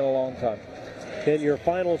defend in a long time. And your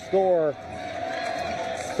final score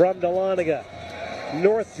from Dahlonega,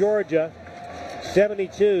 North Georgia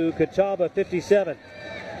 72, Catawba 57.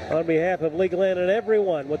 On behalf of Lee Glenn and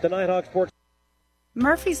everyone with the Nighthawk Sports.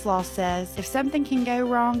 Murphy's Law says if something can go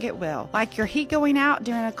wrong, it will. Like your heat going out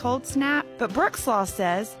during a cold snap. But Brooks Law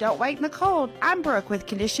says don't wait in the cold. I'm Brooke with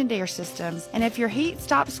Conditioned Air Systems. And if your heat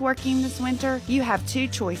stops working this winter, you have 2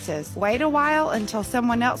 choices. Wait a while until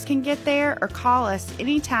someone else can get there or call us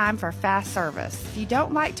anytime for fast service. If you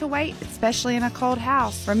don't like to wait, especially in a cold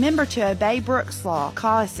house, remember to obey Brooks Law.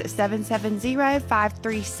 Call us at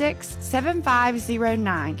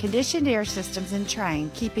 770-536-7509. Conditioned Air Systems and Train,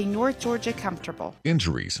 keeping North Georgia comfortable.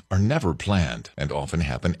 Injuries are never planned and often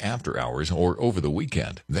happen after hours or over the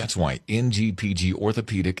weekend. That's why NGPG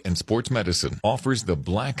Orthopedic and Sports Medicine offers the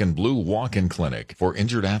Black and Blue Walk-In Clinic for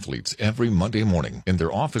injured athletes every Monday morning in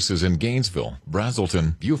their offices in Gainesville,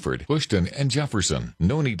 Brazelton, Beaufort, Bushton, and Jefferson.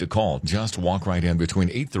 No need to call. Just walk right in between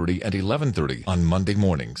 8:30 and 11:30 on Monday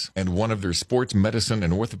mornings. And one of their sports medicine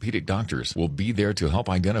and orthopedic doctors will be there to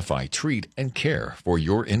help identify, treat, and care for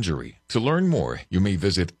your injury. To learn more, you may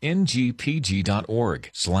visit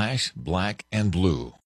ngpg.org/blackandblue.